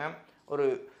பண்ணியிருக்காங்க. ஒரு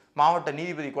மாவட்ட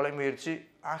நீதிபதி கொலை முயற்சி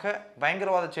ஆக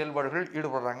பயங்கரவாத செயல்பாடுகள்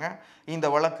ஈடுபடுறாங்க. இந்த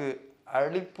வழக்கு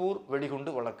அலிப்பூர்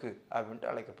வெடிகுண்டு வழக்கு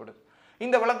அப்படின்ட்டு அழைக்கப்படுது.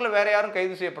 இந்த வழக்கில் வேற யாரும்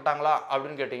கைது செய்யப்பட்டாங்களா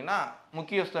அப்படின்னு கேட்டிங்கன்னா,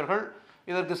 முக்கியஸ்தர்கள்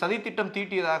இதற்கு சதித்திட்டம்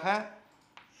தீட்டியதாக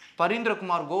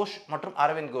பரீந்திரகுமார் கோஷ் மற்றும்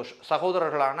அரவிந்த் கோஷ்,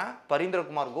 சகோதரர்களான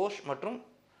பரீந்திரகுமார் கோஷ் மற்றும்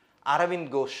அரவிந்த்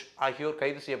கோஷ் ஆகியோர்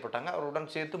கைது செய்யப்பட்டாங்க. அவருடன்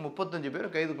சேர்த்து 35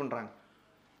 பேர் கைது பண்ணுறாங்க.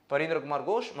 பரீந்திரகுமார்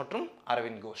கோஷ் மற்றும்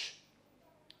அரவிந்த் கோஷ்.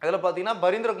 இதில் பார்த்தீங்கன்னா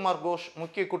பரீந்திரகுமார் கோஷ்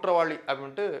முக்கிய குற்றவாளி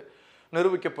அப்படின்ட்டு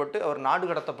நிரூபிக்கப்பட்டு அவர் நாடு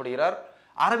கடத்தப்படுகிறார்.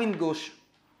 அரவிந்த் கோஷ்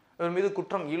இவர் மீது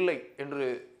குற்றம் இல்லை என்று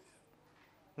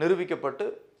நிரூபிக்கப்பட்டு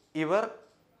இவர்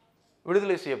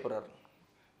விடுதலை செய்யப்படுறார்.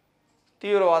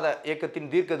 தீவிரவாத இயக்கத்தின்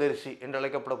தீர்க்கதரிசி என்று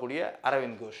அழைக்கப்படக்கூடிய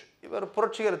அரவிந்த் கோஷ், இவர்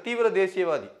புரட்சிகர தீவிர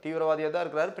தேசியவாதி, தீவிரவாதியாக தான்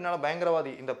இருக்கிறார். பின்னால்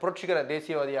பயங்கரவாதி, இந்த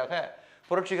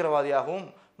புரட்சிகரவாதியாகவும்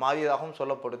மாறியதாகவும்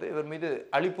சொல்லப்படுது. இவர் மீது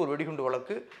அலிப்பூர் வெடிகுண்டு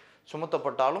வழக்கு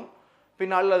சுமத்தப்பட்டாலும்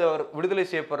பின்னால் அவர் விடுதலை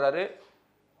செய்யப்படுறாரு.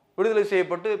 விடுதலை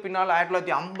செய்யப்பட்டு பின்னால்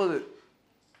 1950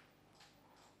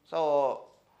 ஸோ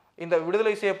இந்த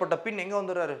விடுதலை செய்யப்பட்ட பின் எங்கே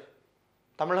வந்துடுறாரு,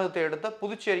 தமிழகத்தை எடுத்த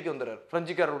புதுச்சேரிக்கு வந்துடுறாரு.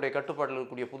 பிரெஞ்சுக்காரருடைய கட்டுப்பாட்டில்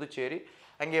இருக்கக்கூடிய புதுச்சேரி.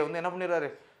 அங்கே என்ன பண்ணிடுறாரு,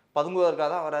 பதுங்குவதற்காக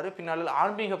தான் வராரு. பின்னால்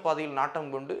ஆன்மீக பாதையில்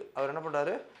நாட்டம் கொண்டு அவர் என்ன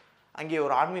பண்ணுறாரு, அங்கே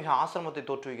ஒரு ஆன்மீக ஆசிரமத்தை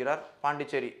தோற்றுவிக்கிறார்.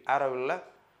 பாண்டிச்சேரி ஆரோவில்ல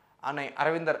அன்னை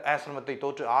அரவிந்தர் ஆசிரமத்தை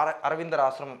அரவிந்தர்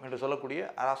ஆசிரமம் என்று சொல்லக்கூடிய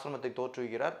ஆசிரமத்தை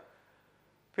தோற்றுவிக்கிறார்.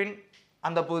 பின்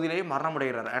அந்த பகுதியிலேயே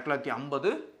மரணமடைகிறார்.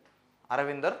 1950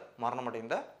 அரவிந்தர்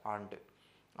மரணமடைந்த ஆண்டு.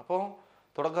 அப்போது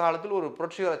தொடக்க காலத்தில் ஒரு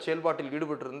புரட்சிகர செயல்பாட்டில்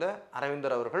ஈடுபட்டிருந்த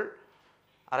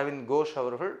அரவிந்த் கோஷ்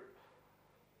அவர்கள்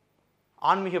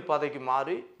ஆன்மீக பாதைக்கு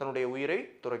மாறி தன்னுடைய உயிரை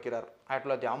துறக்கிறார்.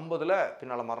 1950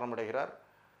 பின்னால் மரணமடைகிறார்.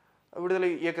 விடுதலை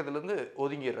இயக்கத்திலிருந்து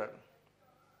ஒதுங்கிடுறார்.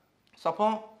 அப்போ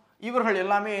இவர்கள்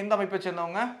எல்லாமே எந்த அமைப்பை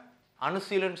சேர்ந்தவங்க?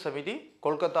 அனுசீலன் சமிதி,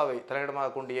 கொல்கத்தாவை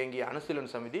தலையிடமாக கொண்டு இயங்கிய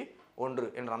அனுசீலன் சமிதி 1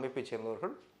 என்ற அமைப்பை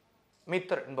சேர்ந்தவர்கள்.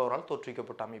 மித்தர் என்பவரால்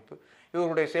தோற்றுவிக்கப்பட்ட அமைப்பு.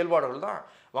 இவருடைய செயல்பாடுகள் தான்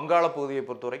வங்காள பகுதியை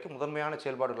பொறுத்த வரைக்கும் முதன்மையான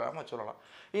செயல்பாடுகளாக சொல்லலாம்.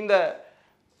 இந்த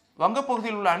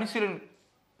வங்கப்பகுதியில் உள்ள அனுசீலன்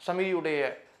சமிதியுடைய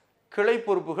கிளை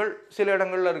பொறுப்புகள் சில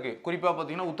இடங்கள்ல இருக்கு. குறிப்பாக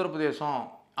பார்த்தீங்கன்னா உத்தரப்பிரதேசம்,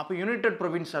 அப்போ யுனைடெட்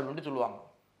ப்ரொவின்ஸ் அப்படின்ட்டு சொல்லுவாங்க,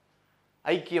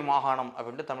 ஐக்கிய மாகாணம்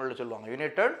அப்படின்ட்டு தமிழில் சொல்லுவாங்க,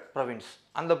 யுனைடெட் ப்ரொவின்ஸ்.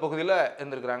 அந்த பகுதியில்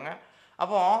இருந்திருக்கிறாங்க.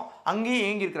 அப்போ அங்கேயும்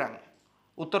இயங்கியிருக்கிறாங்க.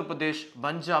 உத்தரப்பிரதேஷ்,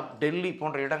 பஞ்சாப், டெல்லி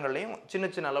போன்ற இடங்கள்லையும் சின்ன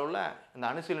சின்ன அளவில் இந்த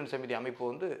அனுசீலன் சமிதி அமைப்பு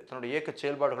தன்னுடைய இயக்க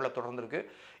செயல்பாடுகளை தொடர்ந்துருக்கு.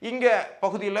 இங்கே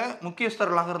பகுதியில்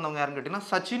முக்கியஸ்தர்களாக இருந்தவங்க யாருன்னு கேட்டிங்கன்னா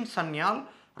சச்சின் சன்யால்,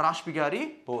 ராஷ்பிகாரி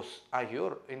போஸ்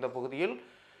ஆகியோர் இந்த பகுதியில்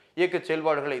இயக்க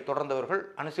செயல்பாடுகளை தொடர்ந்தவர்கள்.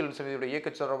 அனுசீலன் சமிதியுடைய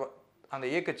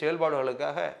இயக்க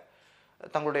செயல்பாடுகளுக்காக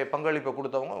தங்களுடைய பங்களிப்பை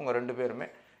கொடுத்தவங்க அவங்க 2 பேருமே.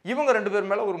 இவங்க 2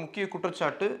 பேர் மேலே ஒரு முக்கிய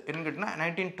குற்றச்சாட்டு என்னன்னு கேட்டிங்கன்னா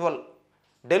 1912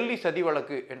 டெல்லி சதி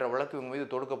வழக்கு என்ற வழக்கு இவங்க மீது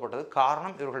தொடுக்கப்பட்டது.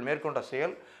 காரணம், இவர்கள் மேற்கொண்ட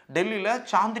செயல் டெல்லியில்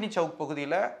சாந்தினி சவுக்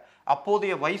பகுதியில்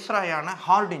அப்போதைய வைஸ்ராயான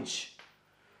ஹார்டிஞ்ச்,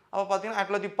 அப்போ பார்த்தீங்கன்னா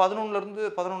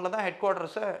 1911 தான் ஹெட்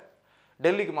குவார்ட்டர்ஸை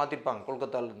டெல்லிக்கு மாற்றிருப்பாங்க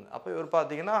கொல்கத்தாவிலேருந்து. அப்போ இவர்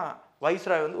பார்த்தீங்கன்னா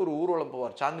வைஸ்ராய் ஒரு ஊர்வலம்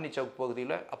போவார் சாந்தினி சவுக்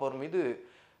பகுதியில். அப்போ அவர் மீது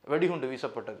வெடிகுண்டு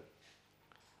வீசப்பட்டது.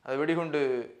 அது வெடிகுண்டு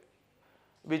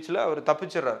பீச்சில் அவர்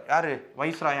தப்பிச்சிடுறார். யார்?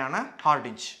 வைஸ்ராயான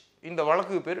ஹார்டிஞ்ச். இந்த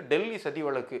வழக்குக்கு பேர் டெல்லி சதி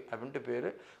வழக்கு அப்படின்ட்டு பேர்.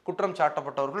 குற்றம்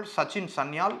சாட்டப்பட்டவர்கள் சச்சின்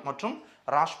சன்யால் மற்றும்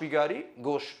ராஷ்பிகாரி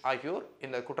கோஷ் ஆகியோர்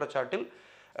இந்த குற்றச்சாட்டில்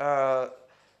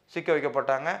சிக்க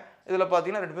வைக்கப்பட்டாங்க. இதில்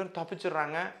பார்த்தீங்கன்னா 2 பேரும்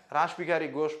தப்பிச்சிடுறாங்க. ராஷ்பிகாரி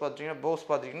போஸ்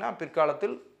பார்த்தீங்கன்னா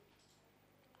பிற்காலத்தில்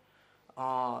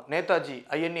நேதாஜி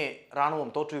INA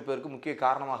இராணுவம் தோற்றுவிப்பதற்கு முக்கிய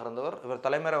காரணமாக இருந்தவர். இவர்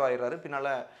தலைமறைவாகிறார்.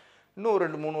 பின்னால் இன்னும்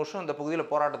 2-3 வருஷம் இந்த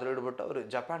பகுதியில் போராட்டத்தில் ஈடுபட்டு அவர்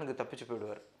ஜப்பானுக்கு தப்பிச்சு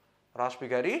போயிடுவார்,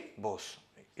 ராஷ்பிகாரி போஸ்.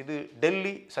 இது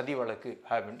டெல்லி சதி வழக்கு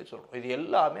அப்படின்ட்டு சொல்கிறோம். இது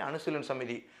எல்லாமே அனுசீலன்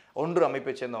சமிதி 1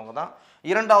 அமைப்பை சேர்ந்தவங்க தான்.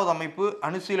 2வது அமைப்பு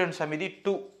அனுசீலன் சமிதி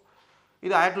 2.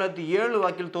 இது 1907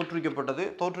 வாக்கில் தோற்றுவிக்கப்பட்டது.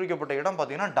 தோற்றுவிக்கப்பட்ட இடம்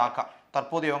பார்த்தீங்கன்னா டாக்கா,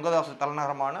 தற்போதைய வங்கதேச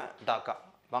தலைநகரமான டாக்கா.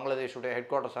 பங்களாதேஷுடைய ஹெட்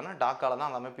குவார்ட்டர்ஸான டாக்காவில் தான்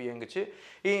அந்த அமைப்பு இயங்குச்சு.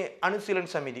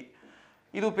 அனுசீலன் சமிதி,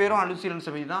 இது பேரும் அனுசீலன்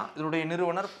சமிதி தான். இதனுடைய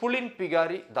நிறுவனர் புலின்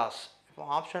பிகாரி தாஸ். இப்போ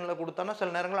ஆப்ஷனில் கொடுத்தோன்னா சில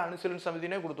நேரங்களில் அனுசீலன்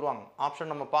சமிதினே கொடுத்துருவாங்க.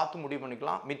 ஆப்ஷன் நம்ம பார்த்து முடிவு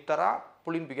பண்ணிக்கலாம். மித்தரா,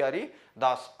 புலின் பிகாரி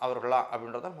தாஸ் அவர்களா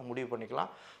அப்படின்றத நம்ம முடிவு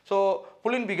பண்ணிக்கலாம். ஸோ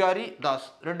புலின் பிகாரி தாஸ்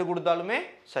 2 கொடுத்தாலுமே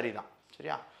சரிதான்.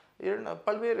 சரியா?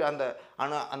 பல்வேறு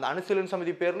அந்த அனுசீலன்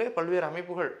சமிதி பேர்லேயே பல்வேறு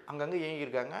அமைப்புகள் அங்கங்கே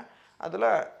இயங்கியிருக்காங்க. அதில்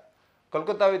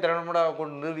கொல்கத்தாவை தலைமையிடமாக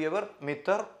கொண்டு நிறுவியவர்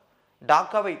மித்தர்,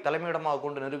 டாக்காவை தலைமையிடமாக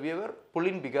கொண்டு நிறுவியவர்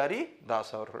புலின் பிகாரி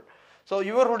தாஸ் அவர்கள். ஸோ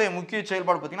இவருடைய முக்கிய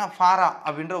செயல்பாடு பார்த்தீங்கன்னா ஃபாரா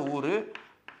அப்படின்ற ஊர்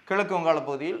கிழக்கு வங்காள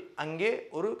பகுதியில். அங்கே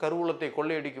ஒரு கருவூலத்தை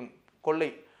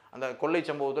அந்த கொள்ளை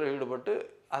சம்பவத்தில் ஈடுபட்டு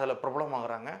அதில்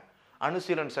பிரபலமாகறாங்க.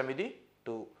 அனுசீலன் சமிதி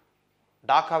 2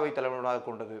 டாக்காவை தலைமையிடமாக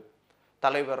கொண்டது.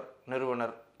 தலைவர்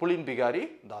நிறுவனர் புலின் பிகாரி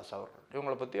தாஸ் அவர்கள்.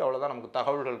 இவங்களை பற்றி அவ்வளோதான் நமக்கு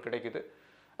தகவல்கள் கிடைக்குது.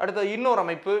 அடுத்த இன்னொரு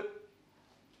அமைப்பு,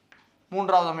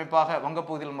 3வது அமைப்பாக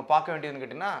வங்கப்பகுதியில் நம்ம பார்க்க வேண்டியதுன்னு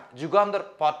கேட்டிங்கன்னா ஜுகாந்தர்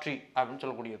பார்ட்டி அப்படின்னு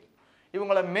சொல்லக்கூடியது.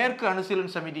 இவங்களை மேற்கு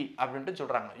அனுசீலன் சமிதி அப்படின்ட்டு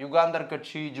சொல்கிறாங்க. யுகாந்தர்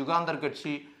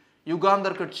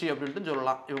கட்சி அப்படின்ட்டு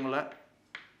சொல்லலாம்.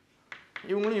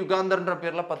 இவங்களும் யுகாந்தர்ன்ற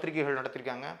பேரில் பத்திரிகைகள்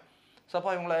நடத்திருக்காங்க. சப்பா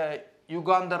இவங்களை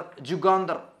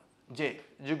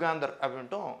ஜுகாந்தர்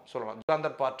அப்படின்ட்டும் சொல்லலாம்.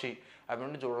 ஜுகாந்தர் பார்ட்டி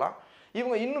அப்படின்னு சொல்லலாம்.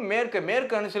 இவங்க இன்னும்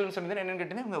மேற்கு அனுசீலன் சமிதி என்னன்னு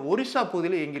கேட்டீங்கன்னா இவங்க ஒரிசா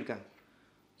பகுதியில் இயங்கியிருக்காங்க.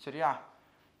 சரியா?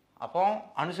 அப்போ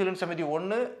அனுசீலன் சமிதி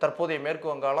 1 தற்போதைய மேற்கு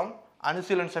வங்காளம்,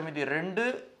 அனுசீலன் சமிதி 2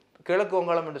 கிழக்கு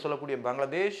வங்காளம் என்று சொல்லக்கூடிய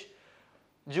பங்களாதேஷ்,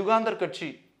 ஜுகாந்தர் கட்சி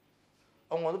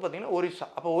அவங்க பார்த்தீங்கன்னா ஒரிசா.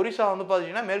 அப்போ ஒரிசா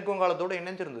பார்த்தீங்கன்னா மேற்கு வங்காளத்தோடு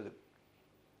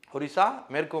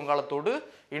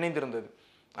இணைந்திருந்தது.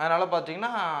 அதனால்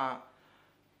பார்த்தீங்கன்னா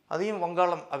அதையும்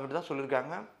வங்காளம் அப்படி தான்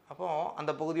சொல்லியிருக்காங்க. அப்போ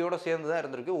அந்த பகுதியோடு சேர்ந்து தான்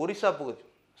இருந்திருக்கு. ஒரிசா பகுதி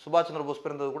சுபாஷ் சந்திர போஸ்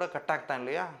பிறந்தது கூட கட்டாக் தான்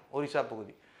இல்லையா, ஒரிசா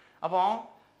பகுதி. அப்போ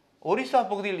ஒரிசா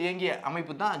பகுதியில் இயங்கிய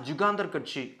அமைப்பு தான் ஜுகாந்தர்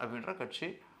கட்சி அப்படின்ற கட்சி.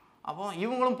 அப்போ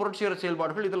இவங்களும் புரட்சிகர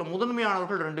செயல்பாடுகள். இதில்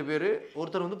முதன்மையானவர்கள் 2 பேர்.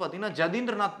 ஒருத்தர் பார்த்தீங்கன்னா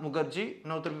ஜதீந்திரநாத் முகர்ஜி,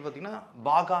 இன்னொருத்தர் பார்த்தீங்கன்னா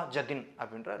பாகா ஜதின்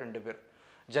அப்படின்ற 2 பேர்.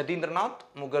 ஜதீந்திரநாத்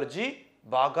முகர்ஜி,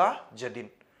 பாகா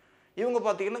ஜதின். இவங்க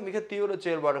பார்த்தீங்கன்னா மிக தீவிர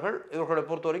செயல்பாடுகள். இவர்களை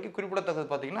பொறுத்த வரைக்கும் குறிப்பிடத்தக்கது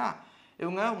பார்த்தீங்கன்னா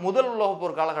இவங்க முதல் உலகப்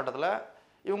போர் காலகட்டத்தில்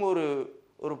இவங்க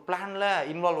ஒரு பிளானில்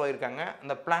இன்வால்வ் ஆகியிருக்காங்க.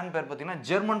 அந்த பிளான் பேர் பார்த்தீங்கன்னா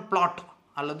ஜெர்மன் பிளாட்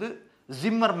அல்லது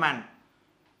ஜிம்மர்மேன்.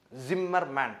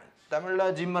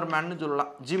 தமிழில் ஜிம்மர்மேன்னு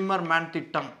சொல்லலாம். ஜிம்மர்மேன்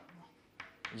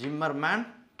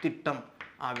திட்டம்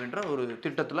அப்படின்ற ஒரு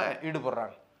திட்டத்தில்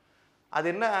ஈடுபடுறாங்க. அது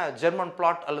என்ன ஜெர்மன்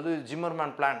பிளாட் அல்லது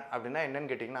ஜிம்மர்மேன் பிளான் அப்படின்னா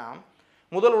என்னன்னு கேட்டிங்கன்னா,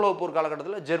 முதல் உலகப் போர்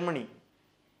காலகட்டத்தில்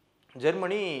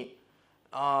ஜெர்மனி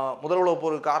முதல் உலகப்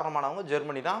போருக்கு காரணமானவங்க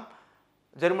ஜெர்மனி தான்.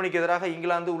 ஜெர்மனிக்கு எதிராக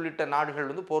இங்கிலாந்து உள்ளிட்ட நாடுகள்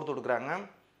வந்து போர் தொடுக்கிறாங்க.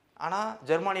 ஆனால்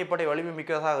ஜெர்மானிய படை வலிமை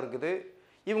மிக்கதாக இருக்குது.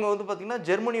 இவங்க வந்து பார்த்திங்கன்னா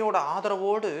ஜெர்மனியோட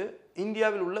ஆதரவோடு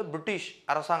இந்தியாவில் உள்ள பிரிட்டிஷ்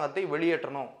அரசாங்கத்தை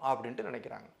வெளியேற்றணும் அப்படின்ட்டு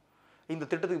நினைக்கிறாங்க. இந்த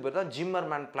திட்டத்துக்கு பேர் தான்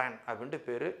ஜிம்மர்மேன் பிளான் அப்படின்ட்டு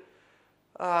பேர்.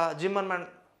 ஜிம்மர்மேன்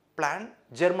பிளான்,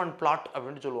 ஜெர்மன் பிளாட்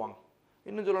அப்படின்ட்டு சொல்லுவாங்க.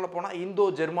 இன்னும் சொல்ல போனால் இந்தோ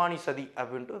ஜெர்மானி சதி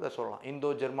அப்படின்ட்டு இதை சொல்லலாம். இந்தோ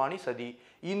ஜெர்மானி சதி,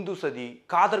 இந்து சதி,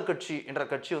 காதர் கட்சி என்ற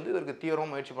கட்சி வந்து இதற்கு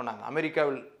தீவிரமாக முயற்சி பண்ணாங்க.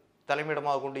 அமெரிக்காவில்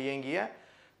தலைமையிடமாக கொண்டு இயங்கிய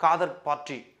காதர்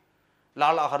பார்ட்டி,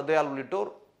 லாலா ஹர்தயால்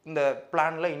உள்ளிட்டோர் இந்த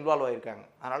பிளானில் இன்வால்வ் ஆகியிருக்காங்க.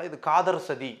 அதனால் இது காதர்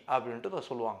சதி அப்படின்ட்டு இதை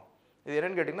சொல்லுவாங்க. இது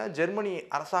என்னென்னு கேட்டிங்கன்னா, ஜெர்மனி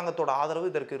அரசாங்கத்தோட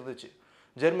ஆதரவு இதற்கு இருந்துச்சு.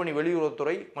 ஜெர்மனி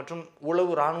வெளியுறவுத்துறை மற்றும்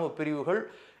உளவு இராணுவ பிரிவுகள்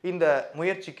இந்த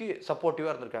முயற்சிக்கு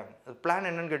சப்போர்ட்டிவாக இருந்திருக்காங்க. பிளான்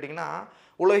என்னென்னு கேட்டிங்கன்னா,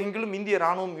 உலகெங்கிலும் இந்திய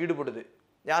இராணுவம் ஈடுபடுது.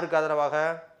 யாருக்கு ஆதரவாக?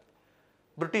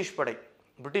 பிரிட்டிஷ்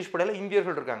படையில்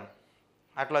இந்தியர்கள் இருக்காங்க.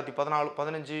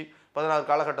 1914-15-16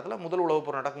 காலகட்டத்தில் முதல் உலகப்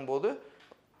போர் நடக்கும்போது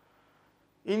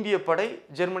இந்திய படை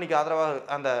ஜெர்மனிக்கு ஆதரவாக,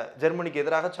 அந்த ஜெர்மனிக்கு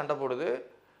எதிராக சண்டை போடுது.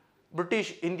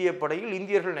 பிரிட்டிஷ் இந்திய படையில்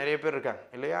இந்தியர்கள் நிறைய பேர் இருக்காங்க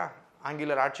இல்லையா?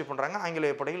 ஆங்கிலேயர் ஆட்சி பண்ணுறாங்க.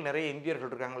 ஆங்கிலேய படையில் நிறைய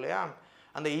இந்தியர்கள் இருக்காங்க இல்லையா?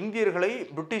 அந்த இந்தியர்களை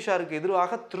பிரிட்டிஷாருக்கு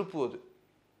எதிராக திருப்புவது,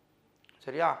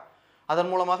 சரியா? அதன்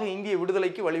மூலமாக இந்திய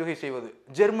விடுதலைக்கு வழிவகை செய்வது,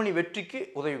 ஜெர்மனி வெற்றிக்கு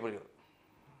உதவி புரிவது.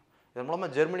 இதன்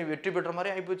மூலமாக ஜெர்மனி வெற்றி பெற்ற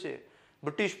மாதிரி ஆகிப்போச்சு.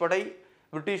 பிரிட்டிஷ்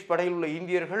படையில் உள்ள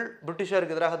இந்தியர்கள்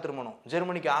பிரிட்டிஷாருக்கு எதிராக திரும்பணும்,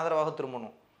 ஜெர்மனிக்கு ஆதரவாக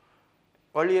திரும்பணும்.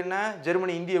 வழி என்ன?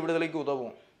 ஜெர்மனி இந்திய விடுதலைக்கு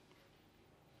உதவும்.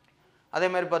 அதே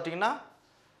மாதிரி பார்த்தீங்கன்னா,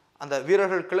 அந்த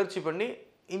வீரர்கள் கிளர்ச்சி பண்ணி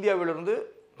இந்தியாவிலிருந்து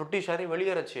பிரிட்டிஷாரை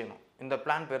வெளியேற செய்யணும். இந்த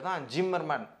பிளான் பேர் தான்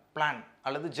ஜிம்மர்மேன் பிளான்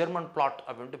அல்லது ஜெர்மன் பிளாட்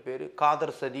அப்படின்ட்டு பேர்.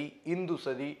 காதர் சதி, இந்து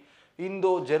சதி,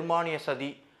 இந்தோ ஜெர்மானிய சதி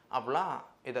அப்படிலாம்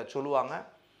இதை சொல்லுவாங்க.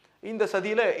 இந்த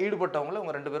சதியில் ஈடுபட்டவங்கள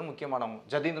இவங்க 2 பேரும் முக்கியமானவங்க,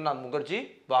 ஜதீந்திரநாத் முகர்ஜி,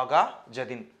 பாகா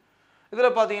ஜதீன்.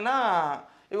 இதில் பார்த்தீங்கன்னா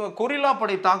இவங்க கொரில்லா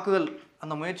படை தாக்குதல்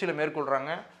அந்த முயற்சியில்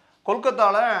மேற்கொள்கிறாங்க.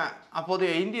 கொல்கத்தாவில்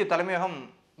அப்போதைய இந்திய தலைமையகம்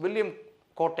வில்லியம்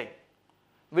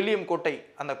கோட்டை,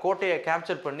 அந்த கோட்டையை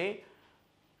கேப்சர் பண்ணி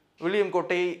வில்லியம்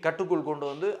கோட்டையை கட்டுக்குள் கொண்டு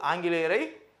வந்து ஆங்கிலேயரை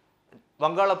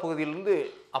வங்காள பகுதியிலிருந்து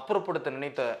அப்புறப்படுத்த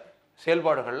நினைத்த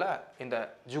செயல்பாடுகளில் இந்த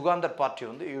ஜுகாந்தர் பார்ட்டி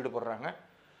வந்து ஈடுபடுறாங்க.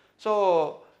 ஸோ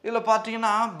இதில்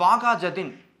பார்த்தீங்கன்னா பாகா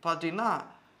ஜதீன் பார்த்தீங்கன்னா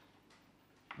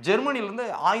ஜெர்மனிலேருந்து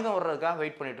ஆயுதம் வர்றதுக்காக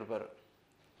வெயிட் பண்ணிட்டு இருப்பார்.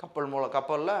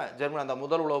 கப்பலில் ஜெர்மனி அந்த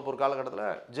முதல் உலகப் போர்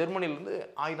காலகட்டத்தில் ஜெர்மனிலேருந்து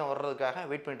ஆயுதம் வர்றதுக்காக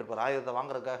வெயிட் பண்ணிட்டு இருப்பார். ஆயுதத்தை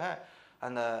வாங்குறதுக்காக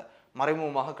அந்த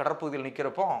மறைமுகமாக கடற்பகுதியில்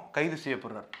நிற்கிறப்போ கைது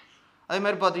செய்யப்படுறார். அதே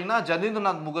மாதிரி பார்த்தீங்கன்னா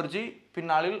ஜதீந்திரநாத் முகர்ஜி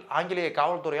பின்னாளில் ஆங்கிலேய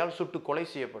காவல்துறையால் சுட்டு கொலை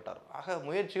செய்யப்பட்டார். ஆக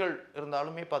முயற்சிகள்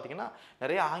இருந்தாலுமே பார்த்தீங்கன்னா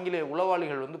நிறைய ஆங்கிலேய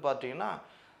உளவாளிகள் வந்து பார்த்தீங்கன்னா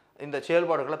இந்த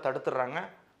செயல்பாடுகளை தடுத்துடுறாங்க.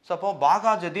 ஸோ அப்போ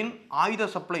பாகா ஜதீன்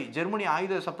ஜெர்மனி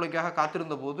ஆயுத சப்ளைக்காக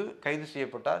காத்திருந்த போது கைது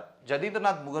செய்யப்பட்டார்.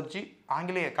 ஜதீந்திரநாத் முகர்ஜி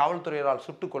ஆங்கிலேய காவல்துறையினரால்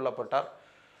சுட்டு கொல்லப்பட்டார்.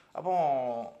 அப்போ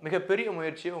மிகப்பெரிய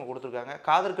முயற்சியை அவங்க கொடுத்துருக்காங்க.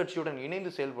 காதர் கட்சியுடன்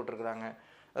இணைந்து செயல்பட்டுருக்கிறாங்க.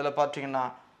 அதில் பார்த்தீங்கன்னா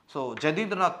ஸோ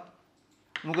ஜதீந்திரநாத்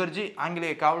முகர்ஜி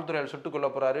ஆங்கிலேய காவல்துறையால் சுட்டுக்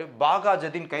கொல்லப்படுறாரு. பாகா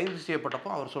ஜதீன் கைது செய்யப்பட்டப்போ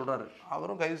அவர் சொல்கிறாரு,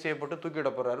 அவரும் கைது செய்யப்பட்டு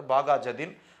தூக்கிவிடப்படுறாரு. பாகா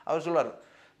ஜதீன் அவர் சொல்கிறார்,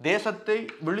 தேசத்தை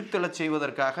விழித்தெழச்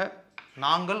செய்வதற்காக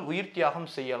நாங்கள் உயிர் தியாகம்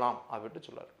செய்யலாம் அப்படின்ட்டு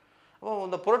சொல்கிறார். அப்போ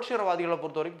இந்த புரட்சிகரவாதிகளை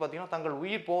பொறுத்த வரைக்கும் பார்த்தீங்கன்னா தங்கள்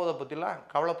உயிர் போவதை பற்றிலாம்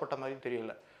கவலைப்பட்ட மாதிரி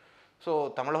தெரியல. ஸோ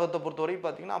தமிழகத்தை பொறுத்த வரைக்கும்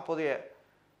பார்த்தீங்கன்னா அப்போதைய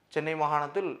சென்னை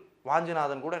மாகாணத்தில்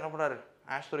வாஞ்சிநாதன் கூட என்ன பண்ணுறாரு,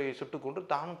 ஆஷ்துரையை சுட்டுக்கொண்டு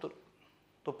தானும்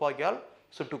துப்பாக்கியால்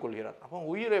சுட்டுக்கொள்கிறார். அப்போ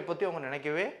உயிரை பற்றி அவங்க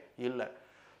நினைக்கவே இல்லை.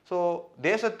 ஸோ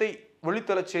தேசத்தை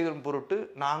விழித்தெழச் செய்ததன் பொருட்டு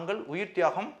நாங்கள் உயிர்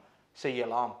தியாகம்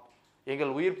செய்யலாம்,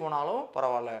 எங்கள் உயிர் போனாலும்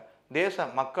பரவாயில்ல, தேச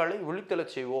மக்களை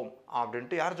விழித்தெழச் செய்வோம்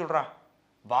அப்படின்ட்டு யார் சொல்கிறா?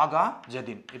 பாகா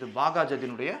ஜதீன். இது பாகா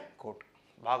ஜதீனுடைய கோட்.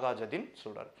 பாகா ஜதீன்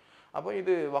சொல்கிறார். அப்போ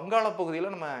இது வங்காள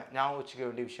பகுதியில் நம்ம ஞாபகம் வச்சுக்க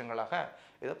வேண்டிய விஷயங்களாக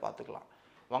இதை பார்த்துக்கலாம்.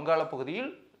 வங்காள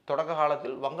பகுதியில் தொடக்க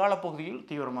காலத்தில் வங்காள பகுதியில்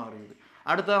தீவிரமாக இருக்குது.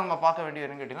 அடுத்து நம்ம பார்க்க வேண்டியது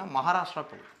என்னன்னு கேட்டிங்கன்னா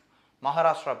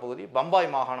மகாராஷ்டிரா பகுதி, பம்பாய்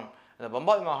மாகாணம். இந்த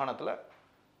பம்பாய் மாகாணத்தில்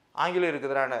ஆங்கிலேயருக்கு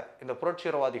எதிரான இந்த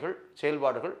புரட்சிகரவாதிகள்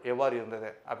செயல்பாடுகள் எவ்வாறு இருந்தது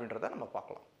அப்படின்றத நம்ம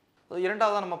பார்க்கலாம்.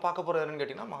 இரண்டாவதாக நம்ம பார்க்க போகிறது என்னன்னு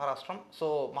கேட்டிங்கன்னா மகாராஷ்டிரம். ஸோ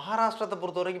மகாராஷ்டிரத்தை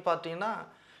பொறுத்த வரைக்கும் பார்த்தீங்கன்னா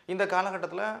இந்த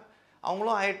காலகட்டத்தில்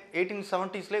அவங்களும்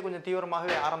 1870s கொஞ்சம்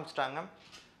தீவிரமாகவே ஆரம்பிச்சிட்டாங்க.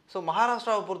 ஸோ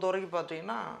மகாராஷ்டிராவை பொறுத்த வரைக்கும்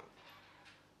பார்த்தீங்கன்னா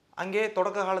அங்கே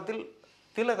தொடக்க காலத்தில்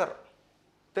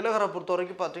திலகரை பொறுத்த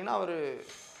வரைக்கும் பார்த்தீங்கன்னா அவர்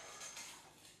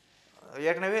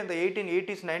ஏற்கனவே இந்த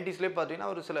 1880s 90s பார்த்தீங்கன்னா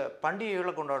அவர் சில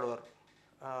பண்டிகைகளை கொண்டாடுவார்.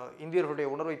 இந்தியர்களுடைய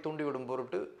உணர்வை தூண்டிவிடும்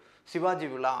பொருட்டு சிவாஜி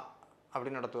விழா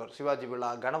அப்படின்னு நடத்துவார். சிவாஜி விழா,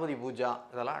 கணபதி பூஜா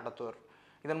இதெல்லாம் நடத்துவார்.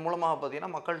 இதன் மூலமாக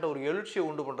பார்த்தீங்கன்னா மக்கள்கிட்ட ஒரு எழுச்சியை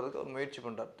உண்டு பண்ணுறதுக்கு ஒரு முயற்சி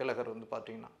பண்ணுறார் திலகர் வந்து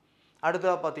பார்த்தீங்கன்னா.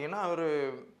 அடுத்ததாக பார்த்தீங்கன்னா அவர்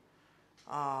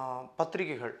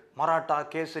பத்திரிகைகள், மராட்டா,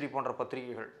 கேசரி போன்ற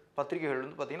பத்திரிகைகள்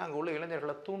வந்து பார்த்திங்கன்னா அங்கே உள்ள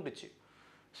இளைஞர்களை தூண்டுச்சு.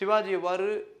 சிவாஜி எவ்வாறு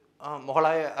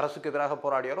முகலாய அரசுக்கு எதிராக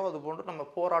போராடியாரோ அது போன்று நம்ம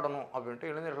போராடணும் அப்படின்ட்டு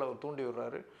இளைஞர்களை அவர் தூண்டி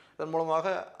விடுறாரு. இதன் மூலமாக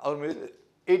அவர் மீது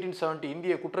 1870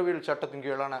 இந்திய குற்றவியல் சட்டத்தின்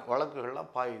கீழான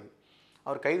வழக்குகள்லாம் பாயுது.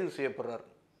 அவர் கைது செய்யப்படுறார்.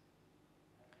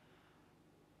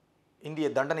 இந்திய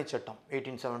தண்டனை சட்டம்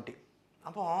 1870.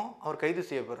 அப்போ அவர் கைது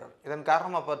செய்யப்படுறார். இதன்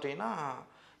காரணமாக பார்த்தீங்கன்னா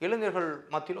இளைஞர்கள்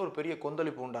மத்தியில் ஒரு பெரிய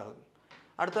கொந்தளிப்பு உண்டாகுது.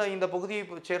 அடுத்த இந்த பகுதியை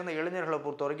சேர்ந்த இளைஞர்களை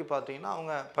பொறுத்த வரைக்கும் பார்த்தீங்கன்னா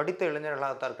அவங்க படித்த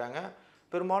இளைஞர்களாக தான் இருக்காங்க.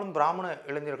 பெரும்பாலும் பிராமண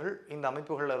இளைஞர்கள் இந்த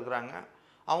அமைப்புகளில் இருக்கிறாங்க.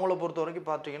 அவங்கள பொறுத்த வரைக்கும்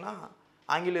பார்த்தீங்கன்னா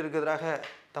ஆங்கிலேயருக்கு எதிராக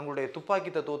தங்களுடைய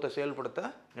துப்பாக்கி தத்துவத்தை செயல்படுத்த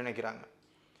நினைக்கிறாங்க.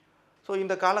 ஸோ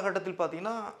இந்த காலகட்டத்தில்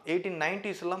பார்த்தீங்கன்னா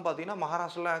 1890ஸ்லாம் பார்த்தீங்கன்னா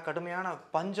மகாராஷ்டிராவில் கடுமையான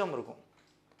பஞ்சம் இருக்கும்,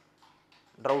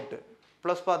 ட்ரவுட்டு.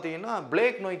 ப்ளஸ் பார்த்தீங்கன்னா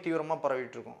பிளேக் நோய் தீவிரமாக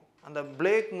பரவிட்டு இருக்கும். அந்த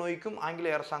பிளேக் நோய்க்கும்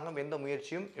ஆங்கிலேய அரசாங்கம் எந்த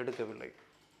முயற்சியும் எடுக்கவில்லை.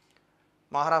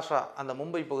 மகாராஷ்டிரா அந்த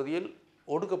மும்பை பகுதியில்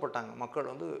ஒடுக்கப்பட்டாங்க, மக்கள்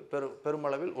வந்து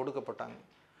பெருமளவில் ஒடுக்கப்பட்டாங்க.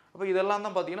 அப்போ இதெல்லாம்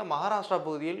தான் பார்த்தீங்கன்னா மகாராஷ்டிரா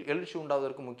பகுதியில் எழுச்சி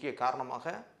உண்டாவதற்கு முக்கிய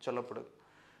காரணமாக சொல்லப்படுது.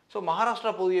 ஸோ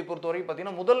மகாராஷ்டிரா பகுதியை பொறுத்தவரைக்கும்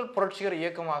பார்த்தீங்கன்னா முதல் புரட்சிகர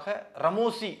இயக்கமாக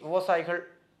ரமோசி விவசாயிகள்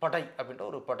படை அப்படின்ற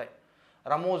ஒரு படை,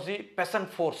 ரமோசி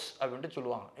பெசன்ட் ஃபோர்ஸ் அப்படின்ட்டு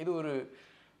சொல்லுவாங்க. இது ஒரு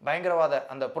பயங்கரவாத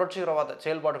அந்த புரட்சிகரவாத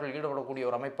செயல்பாடுகள் ஈடுபடக்கூடிய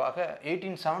ஒரு அமைப்பாக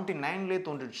 1879லே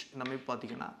தோன்றிடுச்சு. இந்த அமைப்பு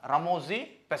பார்த்தீங்கன்னா ரமோசி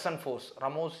பெசன்ட் ஃபோர்ஸ்,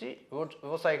 ரமோசி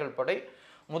விவசாயிகள் படை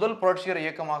முதல் புரட்சிகர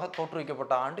இயக்கமாக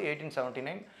தோற்றுவிக்கப்பட்ட ஆண்டு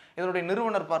 1879. இதனுடைய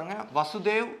நிறுவனர் பாருங்க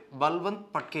வசுதேவ் பல்வந்த்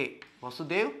பட்கே.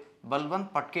 வசுதேவ்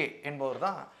பல்வந்த் பட்கே என்பவர்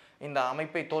தான் இந்த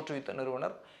அமைப்பை தோற்றுவித்த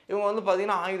நிறுவனர். இவங்க வந்து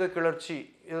பார்த்தீங்கன்னா ஆயுத கிளர்ச்சி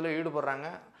இதில் ஈடுபடுறாங்க.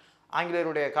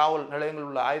 ஆங்கிலேயருடைய காவல் நிலையங்கள்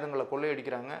உள்ள ஆயுதங்களை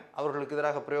கொள்ளையடிக்கிறாங்க, அவர்களுக்கு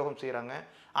எதிராக பிரயோகம் செய்கிறாங்க.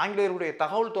 ஆங்கிலேயருடைய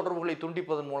தகவல் தொடர்புகளை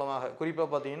துண்டிப்பதன் மூலமாக குறிப்பாக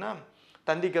பார்த்தீங்கன்னா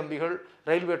தந்தி கம்பிகள்,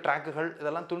 ரயில்வே ட்ராக்குகள்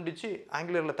இதெல்லாம் துண்டித்து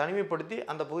ஆங்கிலேயர்களை தனிமைப்படுத்தி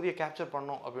அந்த பகுதியை கேப்சர்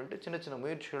பண்ணோம் அப்படின்ட்டு சின்ன சின்ன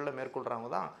முயற்சிகளில் மேற்கொள்கிறவங்க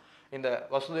தான் இந்த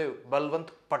வசுதேவ்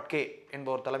பல்வந்த் பட்கே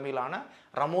என்பவர் தலைமையிலான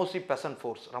ரமோசி பெசன்ட்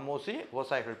ஃபோர்ஸ், ரமோசி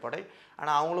விவசாயிகள் படை.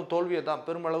 ஆனால் அவங்களும் தோல்வியை தான்,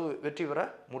 பெருமளவு வெற்றி பெற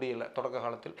முடியலை தொடக்க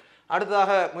காலத்தில்.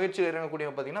 அடுத்ததாக முயற்சியில்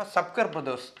இறங்கக்கூடியவங்க பார்த்தீங்கன்னா சப்கர்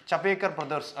பிரதர்ஸ், சபேக்கர்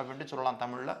பிரதர்ஸ் அப்படின்ட்டு சொல்லலாம்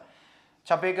தமிழில்.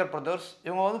 சபேக்கர் பிரதர்ஸ்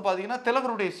இவங்க வந்து பார்த்தீங்கன்னா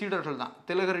திலகருடைய சீடர்கள் தான்,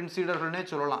 திலகரின் சீடர்கள்னே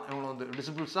சொல்லலாம். இவங்க வந்து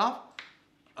டிசிபிள்ஸ் ஆஃப்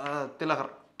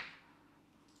திலகர்,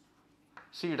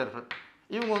 சீடர்கள்.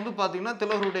 இவங்க வந்து பார்த்தீங்கன்னா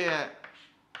திலகருடைய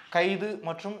கைது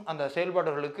மற்றும் அந்த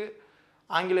செயல்பாடுகளுக்கு,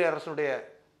 ஆங்கிலேய அரசுடைய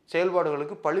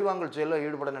செயல்பாடுகளுக்கு பழிவாங்கல் செயலில்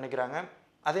ஈடுபட நினைக்கிறாங்க.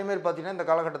 அதேமாதிரி பார்த்தீங்கன்னா இந்த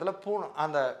காலகட்டத்தில்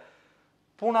அந்த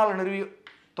பூனாவில் நிறுவி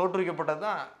தோற்றுவிக்கப்பட்டது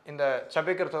தான் இந்த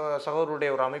சபேக்கர் சகோதரருடைய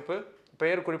ஒரு அமைப்பு.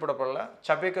 பெயர் குறிப்பிடப்படல,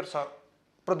 சபேக்கர்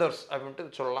பிரதர்ஸ் அப்படின்ட்டு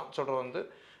சொல்கிறது வந்து.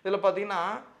 இதில் பார்த்தீங்கன்னா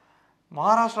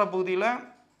மகாராஷ்டிரா பகுதியில்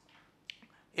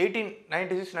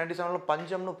 1896-97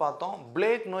 பஞ்சம்னு பார்த்தோம்,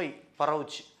 பிளேக் நோய்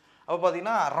பரவுச்சு. அப்போ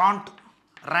பார்த்தீங்கன்னா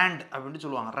ரேண்ட் அப்படின்ட்டு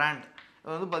சொல்லுவாங்க. ரேண்ட்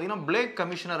இது வந்து பார்த்தீங்கன்னா பிளேக்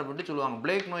கமிஷனர் அப்படின்ட்டு சொல்லுவாங்க.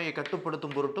 பிளேக் நோயை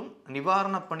கட்டுப்படுத்தும் பொருட்டும்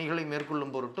நிவாரணப் பணிகளை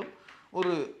மேற்கொள்ளும் பொருட்டும்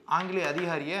ஒரு ஆங்கிலேய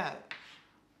அதிகாரியை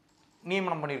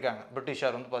நியமனம் பண்ணியிருக்காங்க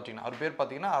பிரிட்டிஷார் வந்து பார்த்தீங்கன்னா. அவர் பேர்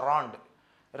பார்த்தீங்கன்னா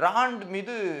ராண்ட்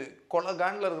மீது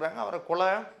கொலைகாண்டில் இருக்கிறாங்க. அவரை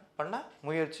கொலை பண்ண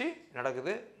முயற்சி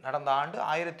நடந்த ஆண்டு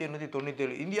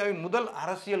 1897. இந்தியாவின் முதல்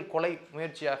அரசியல் கொலை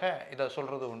முயற்சியாக இதை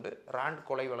சொல்கிறது உண்டு, ராண்ட்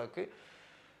கொலை வழக்கு.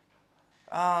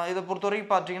 இதை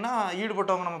பொறுத்தவரைக்கும் பார்த்தீங்கன்னா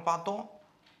ஈடுபட்டவங்க நம்ம பார்த்தோம்,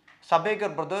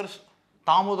 சபேகர் பிரதர்ஸ்,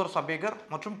 தாமோதர் சபேகர்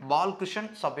மற்றும்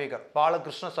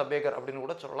பாலகிருஷ்ண சபேகர் அப்படின்னு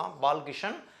கூட சொல்லலாம்.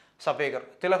 பாலகிருஷ்ணன் சபேகர்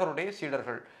திலகருடைய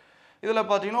சீடர்கள். இதில்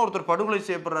பார்த்தீங்கன்னா ஒருத்தர் படுகொலை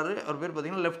செய்யப்படுறாரு. அவர் பேர்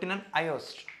பார்த்தீங்கன்னா லெப்டினன்ட்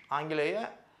ஐயர்ஸ்ட், ஆங்கிலேய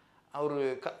ஒரு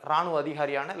இராணுவ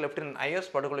அதிகாரியான லெப்டினன்ட்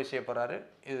ஐயர்ஸ் படுகொலை செய்யப்படுறாரு.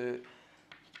 இது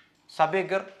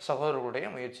சபேகர் சகோதரர்களுடைய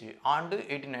முயற்சி. ஆண்டு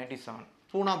 1897.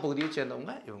 பூனா பகுதியை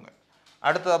சேர்ந்தவங்க இவங்க.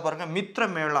 அடுத்ததாக பாருங்கள் மித்ர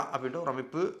மேளா அப்படின்ற ஒரு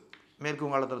அமைப்பு மேற்கு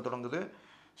வங்காளத்தில் தொடங்குது.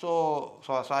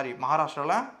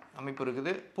 மகாராஷ்டிராவில் அமைப்பு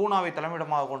இருக்குது. பூனாவை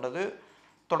தலைமையிடமாக கொண்டது.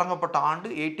 தொடங்கப்பட்ட ஆண்டு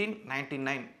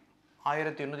 1899,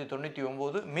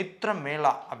 1899. மித்ர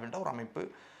மேளா அப்படின்ற ஒரு அமைப்பு.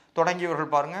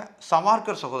 தொடங்கியவர்கள் பாருங்கள்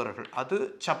சவார்கர் சகோதரர்கள், அது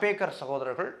சபேக்கர்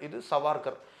சகோதரர்கள், இது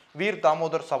சவார்கர். வீர்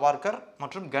தாமோதர் சவார்கர்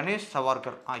மற்றும் கணேஷ்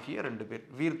சவார்கர் ஆகிய 2 பேர்.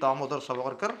 வீர் தாமோதர்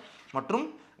சவார்கர் மற்றும்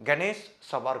கணேஷ்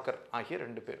சவார்கர் ஆகிய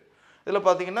 2 பேர். இதில்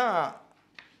பார்த்தீங்கன்னா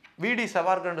விடி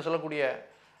சவார்கர் என்று சொல்லக்கூடிய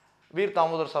வீர்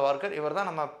தாமோதர் சவார்கர், இவர் தான்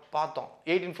நம்ம பார்த்தோம்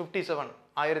 1857,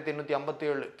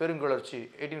 1857 பெருங்கிளர்ச்சி,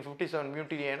 1857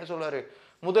 மியூட்டினி என்ன சொல்வார்,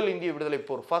 முதல் இந்திய விடுதலை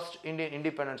போர், ஃபர்ஸ்ட் இந்தியன்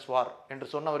இண்டிபெண்டன்ஸ் வார் என்று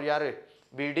சொன்னவர் யார்,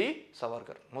 விடி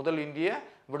சவார்கர். முதல் இந்திய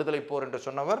விடுதலை போர் என்று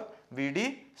சொன்னவர் விடி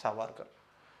சவார்கர்.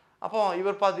 அப்போ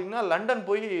இவர் பார்த்தீங்கன்னா லண்டன்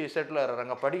போய் செட்டில் ஆகிறார்,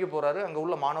 அங்கே படிக்க போகிறாரு. அங்கே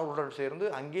உள்ள மாணவர்களுடன் சேர்ந்து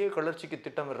அங்கேயே கிளர்ச்சிக்கு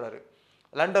திட்டமிடுறாரு.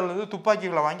 லண்டன்லேருந்து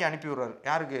துப்பாக்கிகளை வாங்கி அனுப்பி விடுறாரு.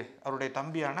 யாருக்கு, அவருடைய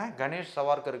தம்பியான கணேஷ்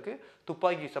சவார்கருக்கு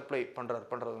துப்பாக்கி சப்ளை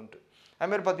பண்ணுறதுன்ட்டு.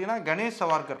 அதுமாதிரி பார்த்தீங்கன்னா கணேஷ்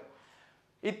சவார்கர்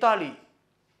இத்தாலி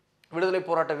விடுதலை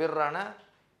போராட்ட வீரரான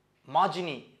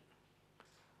மாஜினி.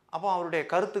 அப்போ அவருடைய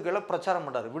கருத்துக்களை பிரச்சாரம்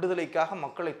பண்ணுறாரு, விடுதலைக்காக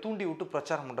மக்களை தூண்டி விட்டு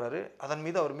பிரச்சாரம் பண்ணுறாரு. அதன்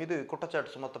மீது அவர் மீது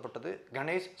குற்றச்சாட்டு சுமத்தப்பட்டது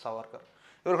கணேஷ் சவார்கர்.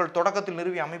 இவர்கள் தொடக்கத்தில்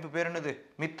நிறுவிய அமைப்பு பேர் என்னது?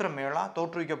 மித்ர மேளா.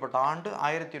 தோற்றுவிக்கப்பட்ட ஆண்டு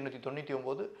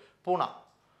 1899 பூனா.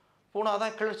 பூனா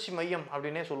தான் கிளர்ச்சி மையம்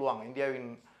அப்படின்னே சொல்லுவாங்க. இந்தியாவின்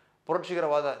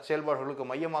புரட்சிகரவாத செயல்பாடுகளுக்கு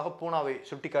மையமாக பூனாவை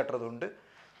சுட்டி காட்டுறது உண்டு.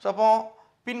 ஸோ அப்போ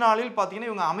பின்னாளில் பார்த்தீங்கன்னா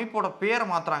இவங்க அமைப்போட பேரை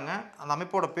மாற்றுறாங்க. அந்த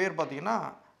அமைப்போட பேர் பார்த்தீங்கன்னா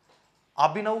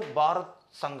அபினவ் பாரத்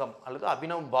சங்கம் அல்லது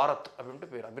அபினவ் பாரத்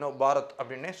அப்படின்ட்டு பேர். அபினவ் பாரத்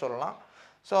அப்படின்னே சொல்லலாம்.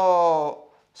 ஸோ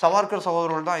சவார்கர்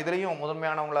சகோதரர்கள் தான் இதுலேயும்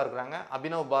முதன்மையானவங்களாக இருக்கிறாங்க.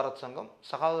 அபினவ் பாரத் சங்கம்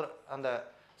அந்த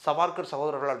சவார்கர்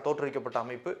சகோதரர்களால் தோற்றுவிக்கப்பட்ட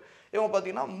அமைப்பு. இவங்க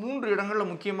பார்த்தீங்கன்னா 3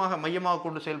 இடங்களில் முக்கியமாக மையமாக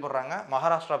கொண்டு செயல்படுறாங்க.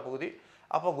 மகாராஷ்டிரா பகுதி,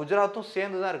 அப்போ குஜராத்தும்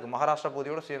சேர்ந்து தான் இருக்குது, மகாராஷ்டிரா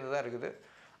பகுதியோடு சேர்ந்து தான் இருக்குது.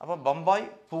 அப்போ பம்பாய்,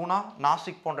 பூனா,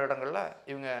 நாசிக் போன்ற இடங்களில்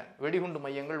இவங்க வெடிகுண்டு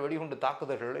மையங்கள், வெடிகுண்டு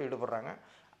தாக்குதல்களில் ஈடுபடுறாங்க.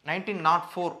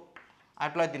 1904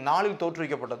 1904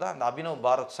 தோற்றுவிக்கப்பட்டது அந்த அபினவ்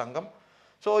பாரத் சங்கம்.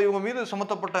 ஸோ இவங்க மீது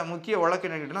சுமத்தப்பட்ட முக்கிய வழக்கு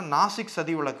என்ன கேட்டிங்கன்னா நாசிக்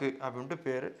சதி வழக்கு அப்படின்ட்டு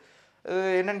பேர்.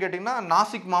 என்னன்னு கேட்டிங்கன்னா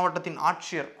நாசிக் மாவட்டத்தின்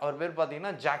ஆட்சியர், அவர் பேர்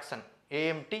பார்த்தீங்கன்னா ஜாக்சன்,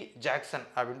 ஏஎம்டி ஜாக்சன்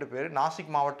அப்படின்ட்டு பேர்.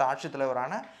 நாசிக் மாவட்ட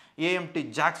ஆட்சித்தலைவரான ஏஎம்டி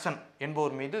ஜாக்சன்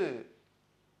என்பவர் மீது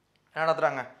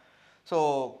நடத்துகிறாங்க. ஸோ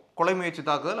கொலை முயற்சி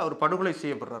தாக்குதல், அவர் படுகொலை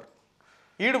செய்யப்படுறார்.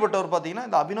 ஈடுபட்டவர் பார்த்தீங்கன்னா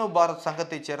இந்த அபினவ் பாரத்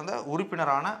சங்கத்தைச் சேர்ந்த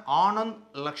உறுப்பினரான ஆனந்த்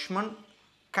லக்ஷ்மண்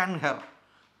கன்ஹர்.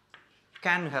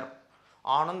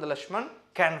 ஆனந்த் லக்ஷ்மண்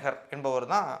கேன்ஹர் என்பவர்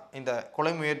தான் இந்த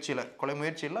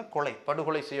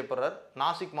படுகொலை செய்யப்படுறார்.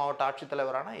 நாசிக் மாவட்ட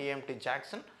ஆட்சித்தலைவரான ஏஎம்டி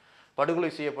ஜாக்சன் படுகொலை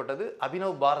செய்யப்பட்டது.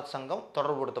 அபினவ் பாரத் சங்கம்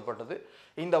தொடர்புபடுத்தப்பட்டது.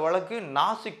 இந்த வழக்கு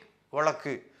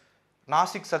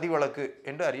நாசிக் சதி வழக்கு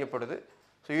என்று அறியப்படுது.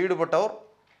 ஸோ ஈடுபட்டவர்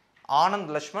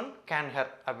ஆனந்த் லக்ஷ்மண்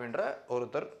கேன்ஹர் அப்படின்ற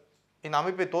ஒருத்தர். இந்த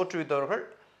அமைப்பை தோற்றுவித்தவர்கள்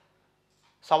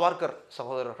சவார்கர்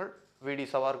சகோதரர்கள், விடி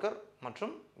சவார்கர்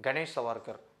மற்றும் கணேஷ்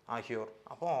சவார்கர் ஆகியோர்.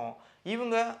 அப்போ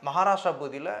இவங்க மகாராஷ்டிரா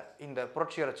பகுதியில் இந்த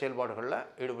புரட்சிகர செயல்பாடுகளில்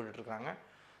ஈடுபட்டுருக்காங்க.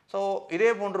 ஸோ இதே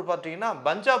போன்று பார்த்தீங்கன்னா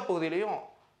பஞ்சாப் பகுதியிலையும்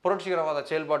புரட்சிகரவாத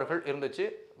செயல்பாடுகள் இருந்துச்சு.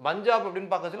 பஞ்சாப்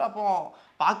அப்படின்னு பார்க்கறதுல அப்போ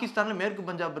பாகிஸ்தானில் மேற்கு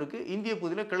பஞ்சாப் இருக்குது, இந்திய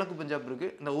பகுதியில் கிழக்கு பஞ்சாப்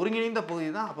இருக்குது. இந்த ஒருங்கிணைந்த பகுதி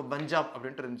தான் அப்போ பஞ்சாப்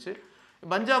அப்படின்ட்டு இருந்துச்சு.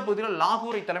 பஞ்சாப் பகுதியில்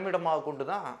லாகூரை தலைமையிடமாக கொண்டு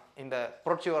தான் இந்த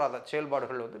புரட்சிகரவாத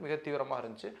செயல்பாடுகள் வந்து மிக தீவிரமாக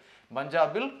இருந்துச்சு.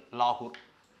 பஞ்சாபில்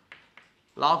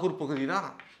லாகூர் பகுதி தான்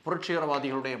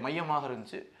புரட்சிகரவாதிகளுடைய மையமாக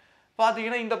இருந்துச்சு.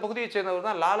 பார்த்தீங்கன்னா இந்த பகுதியை சேர்ந்தவர்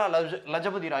தான் லாலா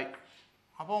லஜபதி ராய்.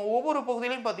 அப்போ ஒவ்வொரு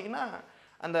பகுதியிலையும் பார்த்தீங்கன்னா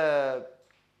அந்த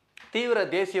தீவிர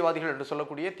தேசியவாதிகள் என்று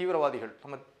சொல்லக்கூடிய தீவிரவாதிகள்,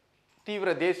 நம்ம தீவிர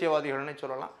தேசியவாதிகள்னு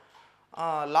சொல்லலாம்.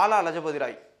 லாலா லஜபதி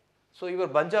ராய், ஸோ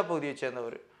இவர் பஞ்சாப் பகுதியை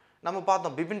சேர்ந்தவர். நம்ம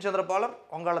பார்த்தோம் பிபின் சந்திரபாலர்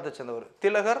வங்காளத்தை சேர்ந்தவர்,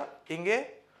 திலகர் இங்கே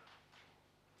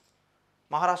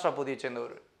மகாராஷ்டிரா பகுதியை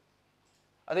சேர்ந்தவர்,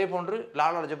 அதே போன்று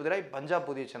லாலா லஜபதி ராய் பஞ்சாப்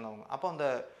பகுதியை சேர்ந்தவங்க. அப்போ அந்த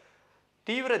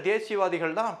தீவிர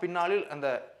தேசியவாதிகள் தான் பின்னாளில் அந்த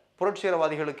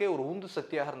புரட்சிகரவாதிகளுக்கே ஒரு உந்து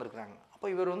சக்தியாக இருந்திருக்கிறாங்க. அப்போ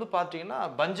இவர் வந்து பார்த்தீங்கன்னா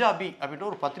பஞ்சாபி அப்படின்ற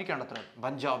ஒரு பத்திரிகை நடத்துறாரு.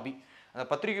 பஞ்சாபி அந்த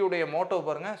பத்திரிகையுடைய மோட்டோ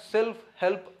பாருங்க, self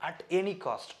help at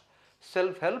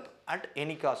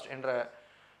any cost என்ற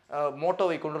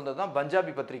மோட்டோவை கொண்டிருந்தது தான்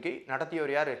பஞ்சாபி பத்திரிகை.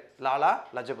 நடத்தியவர் யார்? லாலா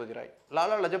லஜபதி ராய்.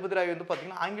 லாலா லஜபதி ராய் வந்து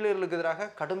பார்த்தீங்கன்னா ஆங்கிலேயர்களுக்கு எதிராக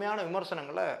கடுமையான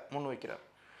விமர்சனங்களை முன்வைக்கிறார்.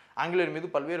 ஆங்கிலேயர் மீது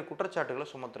பல்வேறு குற்றச்சாட்டுகளை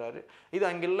சுமத்துறாரு. இது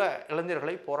அங்குள்ள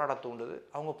இளைஞர்களை போராட தூண்டுது.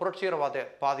 அவங்க புரட்சிகரவாத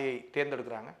பாதையை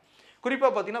தேர்ந்தெடுக்கிறாங்க.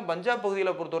 குறிப்பாக பார்த்தீங்கன்னா பஞ்சாப்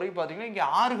பகுதியில் பொறுத்தவரைக்கும் பார்த்தீங்கன்னா இங்கே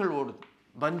ஆறுகள் ஓடுது.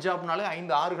 பஞ்சாப்னாலே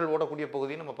 5 ஆறுகள் ஓடக்கூடிய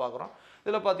பகுதின்னு நம்ம பார்க்குறோம்.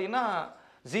 இதில் பார்த்தீங்கன்னா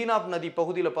ஜீனாப் நதி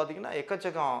பகுதியில் பார்த்தீங்கன்னா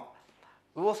எக்கச்சக்கம்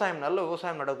நல்ல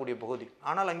விவசாயம் நடக்கக்கூடிய பகுதி.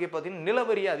 ஆனால் அங்கே பார்த்தீங்கன்னா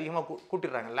நிலவரியை அதிகமாக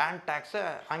கூட்டிடுறாங்க. லேண்ட் டேக்ஸை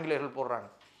ஆங்கிலேயர்கள் போடுறாங்க.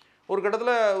 ஒரு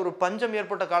கட்டத்தில் ஒரு பஞ்சம்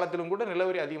ஏற்பட்ட காலத்திலும் கூட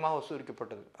நிலவரி அதிகமாக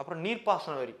வசூலிக்கப்பட்டது. அப்புறம்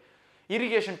நீர்ப்பாசன வரி,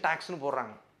 இரிகேஷன் டேக்ஸ்னு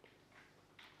போடுறாங்க.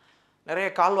 நிறைய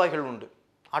கால்வாய்கள் உண்டு,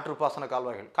 ஆற்றுப்பாசன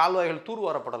கால்வாய்கள்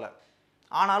தூர்வாரப்படலை.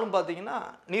 ஆனாலும் பார்த்தீங்கன்னா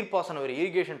நீர்ப்பாசன வரி,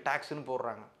 இரிகேஷன் டேக்ஸ்னு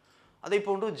போடுறாங்க. அதே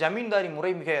போன்று ஜமீன்தாரி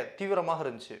முறை மிக தீவிரமாக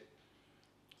இருந்துச்சு.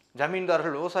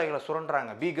 ஜமீன்தார்கள் விவசாயிகளை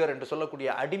சுரண்டுறாங்க. பீகர் என்று சொல்லக்கூடிய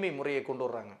அடிமை முறையை கொண்டு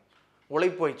வர்றாங்க.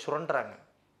 உழைப்பை சுரண்டுறாங்க.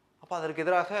 அப்போ அதற்கு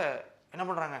எதிராக என்ன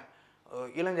பண்ணுறாங்க?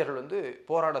 இளைஞர்கள் வந்து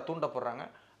போராட தூண்டப்படுறாங்க.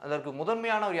 அதற்கு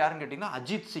முதன்மையானவர் யாருன்னு கேட்டிங்கன்னா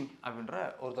அஜித் சிங் அப்படின்ற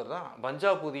ஒருத்தர் தான்.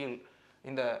 பஞ்சாப் பகுதியில்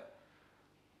இந்த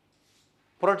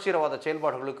புரட்சிகரவாத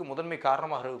செயல்பாடுகளுக்கு முதன்மை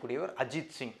காரணமாக இருக்கக்கூடியவர்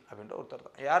அஜித் சிங் அப்படின்ற ஒருத்தர்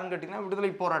தான். யாருன்னு கேட்டிங்கன்னா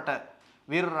விடுதலை போராட்ட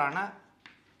வீரரான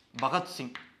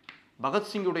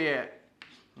பகத்சிங்குடைய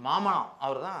மாமா,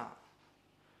 அவர் தான்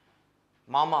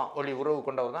மாமா வழி உறவு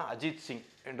கொண்டவர் தான் அஜித் சிங்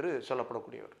என்று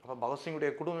சொல்லப்படக்கூடியவர். அப்போ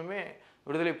பகத்சிங்குடைய குடும்பமே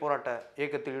விடுதலை போராட்ட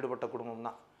இயக்கத்தில் ஈடுபட்ட குடும்பம்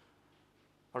தான்.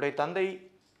 அவருடைய தந்தை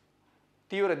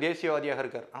தீவிர தேசியவாதியாக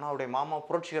இருக்கார், ஆனால் அவருடைய மாமா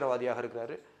புரட்சிகரவாதியாக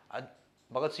இருக்கிறாரு.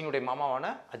 பகத்சிங்குடைய மாமாவான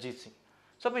அஜித் சிங்.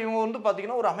 ஸோ இப்போ இவங்க வந்து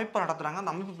பார்த்தீங்கன்னா ஒரு அமைப்பை நடத்துகிறாங்க.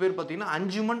 அந்த அமைப்பு பேர் பார்த்தீங்கன்னா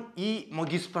அஞ்சுமன் இ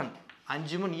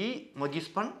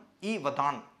மொகிஸ்பன் இ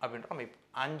வதான் அப்படின்ற அமைப்பு.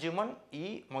 அஞ்சுமன் இ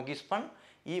மொகிஸ்பன்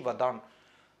இ வதான்.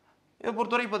 இதை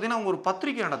பொறுத்தவரைக்கும் பார்த்தீங்கன்னா அவங்க ஒரு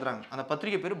பத்திரிகை நடத்துகிறாங்க. அந்த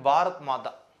பத்திரிகை பேர் பாரத்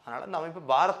மாதா. அதனால் இந்த அமைப்பு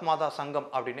பாரத் மாதா சங்கம்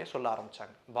அப்படின்னே சொல்ல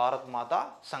ஆரம்பித்தாங்க. பாரத் மாதா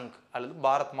சங் அல்லது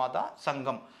பாரத் மாதா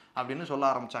சங்கம் அப்படின்னு சொல்ல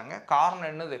ஆரம்பித்தாங்க. காரணம்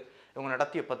என்னது? இவங்க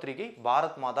நடத்திய பத்திரிகை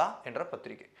பாரத் மாதா என்ற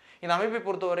பத்திரிகை. இந்த அமைப்பை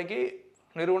பொறுத்த வரைக்கும்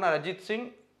நிறுவனர் அஜித் சிங்,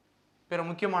 பிற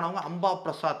முக்கியமானவங்க அம்பா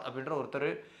பிரசாத் அப்படின்ற ஒருத்தர்,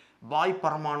 பாய்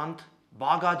பரமானந்த்,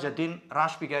 பாகா ஜதீன்,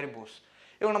 ராஷ்பிகாரி போஸ்.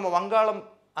 இவங்க நம்ம வங்காளம்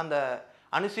அந்த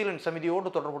அனுசீலன் சமிதியோடு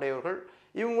தொடர்புடையவர்கள்.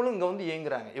 இவங்களும் இங்கே வந்து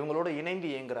இயங்குறாங்க, இவங்களோட இணைந்து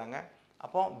இயங்குறாங்க.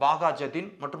 அப்போ பாகா ஜதீன்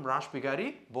மற்றும் ராஷ்பிகாரி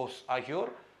போஸ்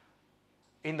ஆகியோர்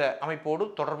இந்த அமைப்போடு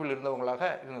தொடர்பில் இருந்தவங்களாக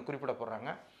இவங்க குறிப்பிடப்படுறாங்க.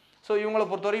 ஸோ இவங்களை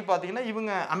பொறுத்தவரைக்கும் பார்த்தீங்கன்னா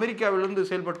இவங்க அமெரிக்காவிலிருந்து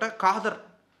செயல்பட்ட காதர்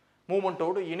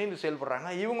மூமெண்ட்டோடு இணைந்து செயல்படுறாங்க.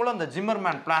 இவங்களும் அந்த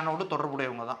ஜிம்மர்மேன் பிளானோடு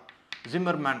தொடர்புடையவங்க தான்.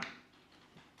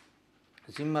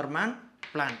 ஜிம்மர்மேன்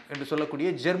பிளான் என்று சொல்லக்கூடிய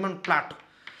ஜெர்மன்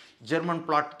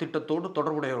பிளாட் திட்டத்தோடு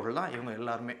தொடர்புடையவர்கள் தான் இவங்க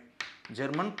எல்லாருமே.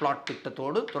 ஜெர்மன் பிளாட்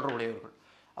திட்டத்தோடு தொடர்புடையவர்கள்.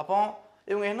 அப்போ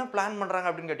இவங்க என்ன பிளான் பண்ணுறாங்க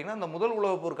அப்படின்னு கேட்டிங்கன்னா, இந்த முதல்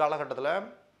உலகப்போர்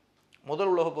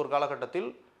காலகட்டத்தில்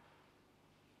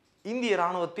இந்திய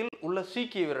இராணுவத்தில் உள்ள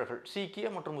சீக்கிய வீரர்கள், சீக்கிய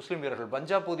மற்றும் முஸ்லீம் வீரர்கள்,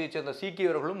 பஞ்சாப் பகுதியைச் சேர்ந்த சீக்கிய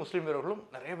வீரர்களும் முஸ்லீம் வீரர்களும்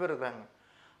நிறைய பேர் இருக்கிறாங்க.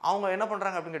 அவங்க என்ன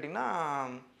பண்ணுறாங்க அப்படின்னு கேட்டிங்கன்னா,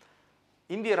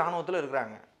 இந்திய இராணுவத்தில்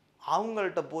இருக்கிறாங்க.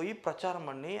 அவங்கள்ட்ட போய் பிரச்சாரம்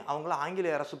பண்ணி அவங்கள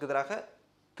ஆங்கிலேய அரசுக்கு எதிராக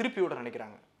திருப்பி விட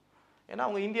நினைக்கிறாங்க. ஏன்னா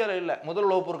அவங்க இந்தியாவில் இல்லை. முதல்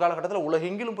உலகப்போர் காலகட்டத்தில்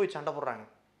உலகெங்கிலும் போய் சண்டை போடுறாங்க.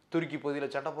 துருக்கி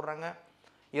பகுதியில் சண்டை போடுறாங்க,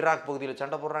 ஈராக் பகுதியில்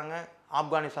சண்டை போடுறாங்க,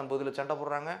 ஆப்கானிஸ்தான் பகுதியில் சண்டை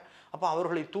போடுறாங்க. அப்போ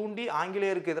அவர்களை தூண்டி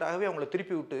ஆங்கிலேயருக்கு எதிராகவே அவங்கள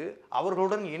திருப்பி விட்டு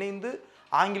அவர்களுடன் இணைந்து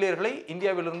ஆங்கிலேயர்களை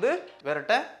இந்தியாவிலிருந்து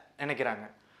விரட்ட நினைக்கிறாங்க.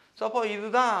 ஸோ அப்போ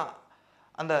இதுதான்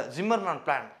அந்த ஜிம்மர்மேன்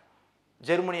பிளான்.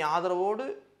 ஜெர்மனி ஆதரவோடு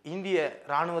இந்திய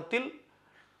இராணுவத்தில்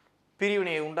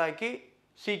பிரிவினையை உண்டாக்கி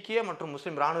சீக்கிய மற்றும்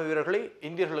முஸ்லீம் இராணுவ வீரர்களை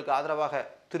இந்தியர்களுக்கு ஆதரவாக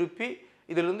திருப்பி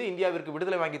இதிலிருந்து இந்தியாவிற்கு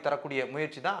விடுதலை வாங்கி தரக்கூடிய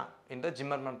முயற்சி தான் இந்த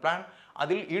ஜிம்மர்மேன் பிளான்.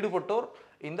 அதில் ஈடுபட்டோர்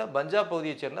இந்த பஞ்சாப்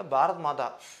பகுதியைச் சேர்ந்த பாரத் மாதா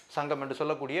சங்கம் என்று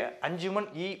சொல்லக்கூடிய அஞ்சுமன்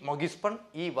இ மொகிஸ்பன்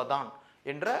இ வதான்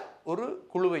என்ற ஒரு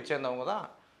குழுவை சேர்ந்தவங்க தான்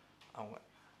அவங்க.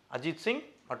 அஜித் சிங்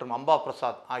மற்றும் அம்பா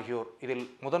பிரசாத் ஆகியோர் இதில்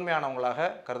முதன்மையானவங்களாக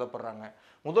கருதப்படுறாங்க.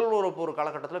 முதல் உலகப்போர்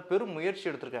காலகட்டத்தில் பெரும் முயற்சி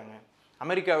எடுத்திருக்காங்க.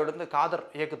 அமெரிக்காவிலிருந்து காதர்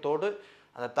இயக்கத்தோடு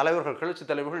அந்த கிளர்ச்சி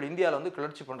தலைவர்கள் இந்தியாவில் வந்து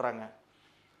கிளர்ச்சி பண்ணுறாங்க.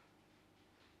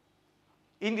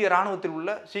 இந்திய இராணுவத்தில்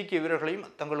உள்ள சீக்கிய வீரர்களையும்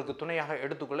தங்களுக்கு துணையாக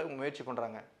எடுத்துக்கொள்ள முயற்சி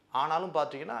பண்ணுறாங்க. ஆனாலும்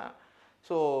பார்த்தீங்கன்னா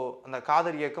ஸோ அந்த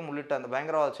காதர் இயக்கம் உள்ளிட்ட அந்த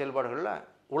பயங்கரவாத செயல்பாடுகளில்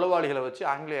உளவாளிகளை வச்சு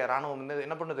ஆங்கிலேய இராணுவம் வந்து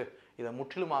என்ன பண்ணுது? இதை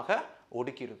முற்றிலுமாக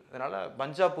ஒடுக்கிடுது. அதனால்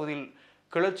பஞ்சாப் பகுதியில்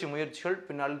கிளர்ச்சி முயற்சிகள்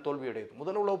பின்னால் தோல்வியடையுது.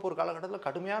 முதல் உலகப்போர் காலகட்டத்தில்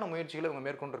கடுமையான முயற்சிகளை இவங்க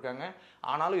மேற்கொண்டிருக்காங்க.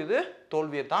 ஆனாலும் இது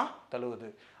தோல்வியை தான் தழுவுது.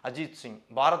 அஜித் சிங்,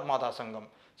 பாரத் மாதா சங்கம்,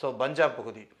 ஸோ பஞ்சாப்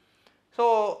பகுதி. ஸோ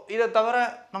இதை தவிர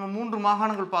நம்ம 3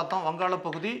 மாகாணங்கள் பார்த்தோம். வங்காள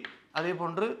பகுதி, அதே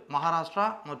போன்று மகாராஷ்டிரா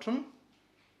மற்றும்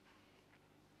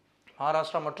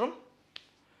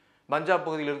பஞ்சாப்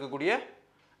பகுதியில் இருக்கக்கூடிய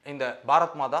இந்த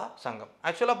பாரத் மாதா சங்கம்.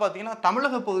 ஆக்சுவலாக பார்த்தீங்கன்னா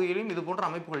தமிழக பகுதியிலும் இது போன்ற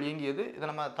அமைப்புகள் இயங்கியது. இதை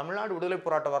நம்ம தமிழ்நாடு விடுதலை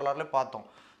போராட்ட வரலாறுல பார்த்தோம்.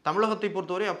 தமிழகத்தை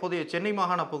பொறுத்தவரை அப்போதைய சென்னை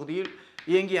மாகாண பகுதியில்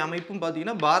இயங்கிய அமைப்பும்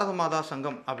பார்த்தீங்கன்னா பாரத மாதா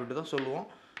சங்கம் அப்படின்ட்டு தான் சொல்லுவோம்.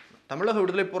 தமிழக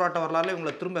விடுதலை போராட்ட வரலாறுல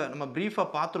இவங்களை திரும்ப நம்ம பிரீஃபாக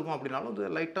பார்த்துருக்கோம் அப்படின்னாலும்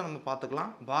இது லைட்டாக நம்ம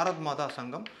பார்த்துக்கலாம். பாரத் மாதா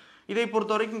சங்கம் இதை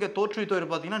பொறுத்த வரைக்கும் இங்கே தோற்றுவித்தவர்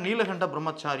பார்த்தீங்கன்னா நீலகண்ட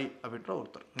பிரம்மச்சாரி அப்படின்ற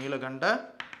ஒருத்தர். நீலகண்ட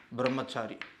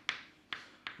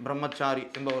பிரம்மச்சாரி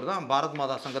என்பவர் தான் பாரத்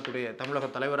மாதா சங்கத்துடைய தமிழக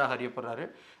தலைவராக அறியப்படுறாரு.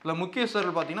 இதில்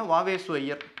முக்கியஸ்தர்கள் பார்த்தீங்கன்னா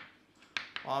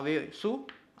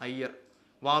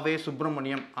வாவே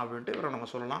சுப்பிரமணியம் அப்படின்ட்டு இவரை நம்ம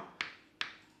சொல்லலாம்.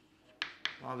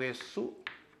 வாவேசு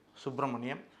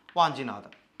சுப்பிரமணியம்,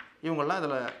 வாஞ்சிநாதன், இவங்கெல்லாம்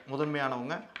இதில்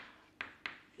முதன்மையானவங்க.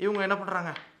 இவங்க என்ன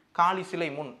பண்ணுறாங்க? காளி சிலை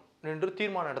முன் நின்று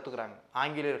தீர்மானம் எடுத்துக்கிறாங்க.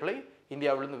 ஆங்கிலேயர்களை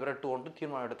இந்தியாவிலிருந்து விரட்டுவோன்ட்டு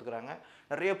தீர்மானம் எடுத்துக்கிறாங்க.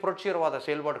 நிறைய புரட்சிகரவாத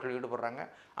செயல்பாடுகள் ஈடுபடுறாங்க.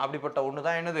 அப்படிப்பட்ட ஒன்று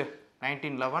தான் என்னது?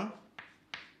 1911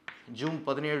 ஜூன்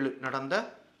 17 நடந்த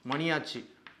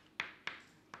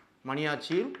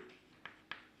மணியாச்சியில்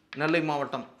நெல்லை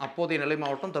மாவட்டம், அப்போதைய நெல்லை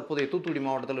மாவட்டம் தற்போதைய தூத்துக்குடி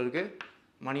மாவட்டத்தில் இருக்கு.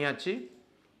 மணியாச்சி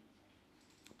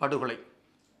படுகொலை.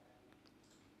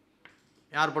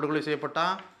 யார் படுகொலை செய்யப்பட்டா?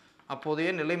 அப்போதைய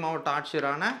நெல்லை மாவட்ட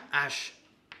ஆட்சியரான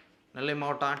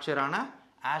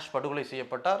ஆஷ் படுகொலை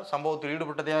செய்யப்பட்டார். சம்பவத்தில்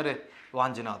ஈடுபட்டது யார்?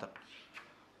 வாஞ்சிநாதன்.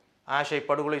 ஆஷை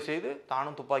படுகொலை செய்து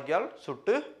தானும் துப்பாக்கியால்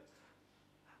சுட்டு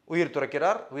உயிர்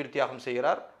துறக்கிறார், உயிர் தியாகம்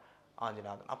செய்கிறார்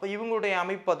வாஞ்சிநாதன். அப்போ இவங்களுடைய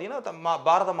அமைப்பு பார்த்தீங்கன்னா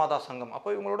பாரத மாதா சங்கம். அப்போ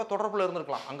இவங்களோட தொடர்பில்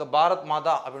இருந்திருக்கலாம். அங்கே பாரத்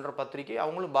மாதா அப்படின்ற பத்திரிகை,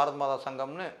 அவங்களும் பாரத் மாதா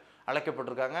சங்கம்னு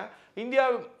அழைக்கப்பட்டிருக்காங்க. இந்தியா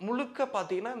முழுக்க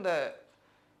பார்த்தீங்கன்னா இந்த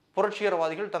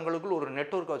புரட்சிகரவாதிகள் தங்களுக்குள் ஒரு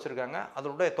நெட்வொர்க்கை வச்சுருக்காங்க.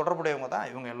 அதனுடைய தொடர்புடையவங்க தான்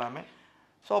இவங்க எல்லாமே.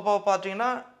 ஸோ அப்போ பார்த்தீங்கன்னா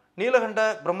நீலகண்ட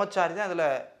பிரம்மச்சாரி தான் இதில்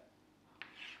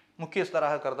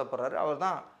முக்கியஸ்தராக கருதப்படுறாரு. அவர்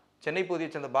தான் சென்னை பகுதியை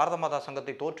சேர்ந்த பாரத மாதா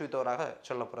சங்கத்தை தோற்றுவித்தவராக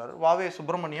சொல்லப்படுறாரு. வாவே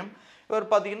சுப்பிரமணியம்,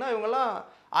 இவர் பார்த்தீங்கன்னா இவங்கெல்லாம்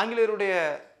ஆங்கிலேயருடைய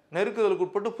நெருக்குதலுக்கு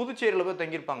உட்பட்டு புதுச்சேரியில் போய்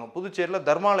தங்கியிருப்பாங்க. புதுச்சேரியில்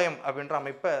தர்மாலயம் அப்படின்ற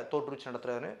அமைப்பை தோற்றுவிச்சு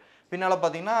நடத்துறாரு. பின்னால்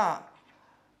பார்த்தீங்கன்னா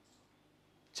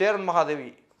சேரன் மகாதேவி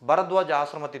பரத்வாஜ்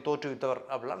ஆசிரமத்தை தோற்றுவித்தவர்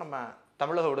அப்படிலாம் நம்ம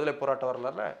தமிழக விடுதலை போராட்ட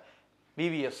வரலாறுல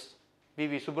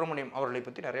வி சுப்பிரமணியம் அவர்களை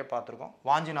பற்றி நிறைய பார்த்துருக்கோம்.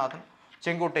 வாஞ்சிநாதன்,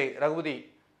 செங்கோட்டை ரகுபதி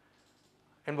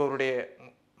என்பவருடைய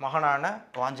மகனான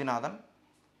வாஞ்சிநாதன்.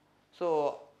 ஸோ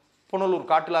புனலூர்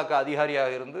காட்டிலாக்க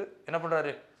அதிகாரியாக இருந்து என்ன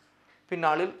பண்ணுறாரு,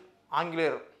 பின்னாளில்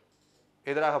ஆங்கிலேயர்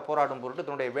எதிராக போராடும் பொருட்டு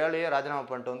தன்னுடைய வேலையை ராஜினாமா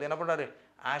பண்ணிட்டு வந்து என்ன பண்ணுறாரு,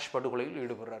 ஆஷ் படுகொலையில்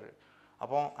ஈடுபடுறாரு.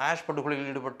 அப்போ ஆஷ் படுகொலையில்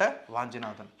ஈடுபட்ட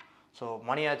வாஞ்சிநாதன். ஸோ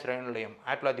மணியாச்சி ரயில் நிலையம்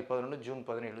 1911 ஜூன்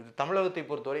 17. இது தமிழகத்தை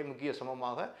பொறுத்தவரை முக்கிய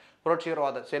சம்பவமாக,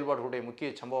 புரட்சிகரவாத செயல்பாடுகளுடைய முக்கிய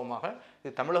சம்பவமாக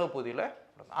இது தமிழக பகுதியில்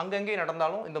அங்கங்கே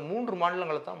நடந்தாலும் இந்த 3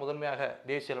 மாநிலங்களை தான் முதன்மையாக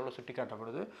தேசிய அளவில் சுட்டி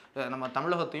காட்டப்படுது. நம்ம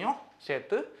தமிழகத்தையும்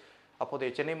சேர்த்து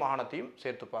அப்போதைய சென்னை மாகாணத்தையும்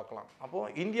சேர்த்து பார்க்கலாம்.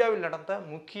 அப்போது இந்தியாவில் நடந்த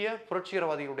முக்கிய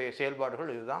புரட்சிகரவாதிகளுடைய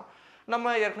செயல்பாடுகள் இதுதான்.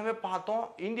 நம்ம ஏற்கனவே பார்த்தோம்,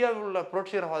 இந்தியாவில் உள்ள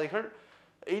புரட்சிகரவாதிகள்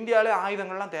இந்தியாவிலே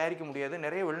ஆயுதங்கள்லாம் தயாரிக்க முடியாது.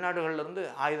 நிறைய வெளிநாடுகள்லேருந்து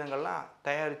ஆயுதங்கள்லாம்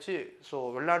தயாரித்து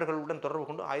வெளிநாடுகளுடன் தொடர்பு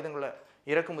கொண்டு ஆயுதங்களை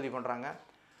இறக்குமதி பண்ணுறாங்க.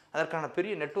 அதற்கான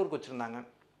பெரிய நெட்வொர்க் வச்சுருந்தாங்க.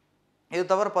 இது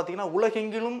தவிர பார்த்திங்கன்னா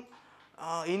உலகெங்கிலும்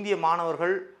இந்திய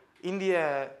மாணவர்கள்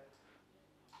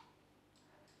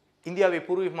இந்தியாவை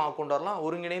பூர்வீகமாக கொண்டாடலாம்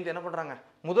ஒருங்கிணைந்து என்ன பண்ணுறாங்க,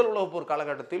 முதல் உலகப் போர்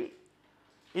காலகட்டத்தில்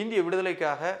இந்திய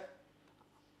விடுதலைக்காக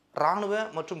இராணுவ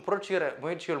மற்றும் புரட்சிகர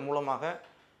முயற்சிகள் மூலமாக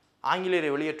ஆங்கிலேயரை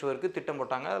வெளியேற்றுவதற்கு திட்டம்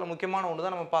போட்டாங்க. அதில் முக்கியமான ஒன்று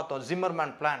தான் நம்ம பார்த்தோம்,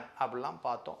 ஜிம்மர்மேன் பிளான் அப்படிலாம்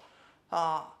பார்த்தோம்.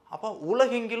 அப்போ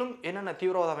உலகெங்கிலும் என்னென்ன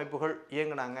தீவிரவாத அமைப்புகள்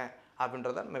இயங்கினாங்க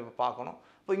அப்படின்றத நம்ம இப்போ பார்க்கணும்.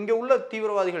 இப்போ இங்கே உள்ள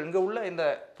தீவிரவாதிகள், இங்கே உள்ள இந்த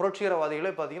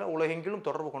புரட்சிகரவாதிகளே பார்த்திங்கன்னா உலகெங்கிலும்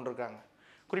தொடர்பு கொண்டிருக்காங்க.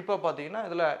 குறிப்பாக பார்த்திங்கன்னா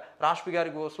இதில்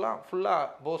ராஷ்பிகாரி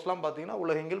போஸ்லாம் பார்த்திங்கன்னா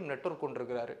உலகெங்கிலும் நெட்வொர்க்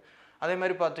கொண்டிருக்கிறாரு. அதே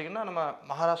மாதிரி பார்த்திங்கன்னா நம்ம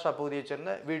மகாராஷ்டிரா பகுதியை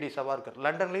சேர்ந்த வி.டி. சவார்கர்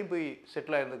லண்டன்லேயும் போய்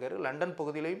செட்டில் ஆகிருந்திருக்காரு. லண்டன்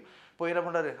பகுதியிலையும் போய் என்ன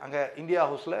பண்ணுறாரு, அங்கே இந்தியா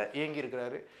ஹவுஸில் இயங்கி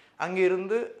இருக்கிறாரு. அங்கே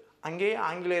இருந்து அங்கேயே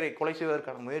ஆங்கிலேயரை கொலை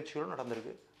செய்வதற்கான முயற்சிகளும்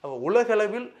நடந்திருக்கு. அப்போ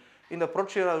உலகளவில் இந்த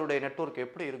புரட்சியாளருடைய நெட்வொர்க்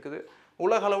எப்படி இருக்குது,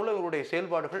 உலக அளவில் இவருடைய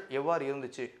செயல்பாடுகள் எவ்வாறு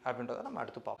இருந்துச்சு அப்படின்றத நம்ம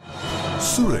அடுத்து பார்ப்போம்.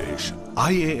 சுரேஷ்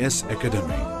IAS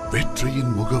அகாடமி,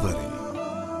 வெற்றியின் முகவரி.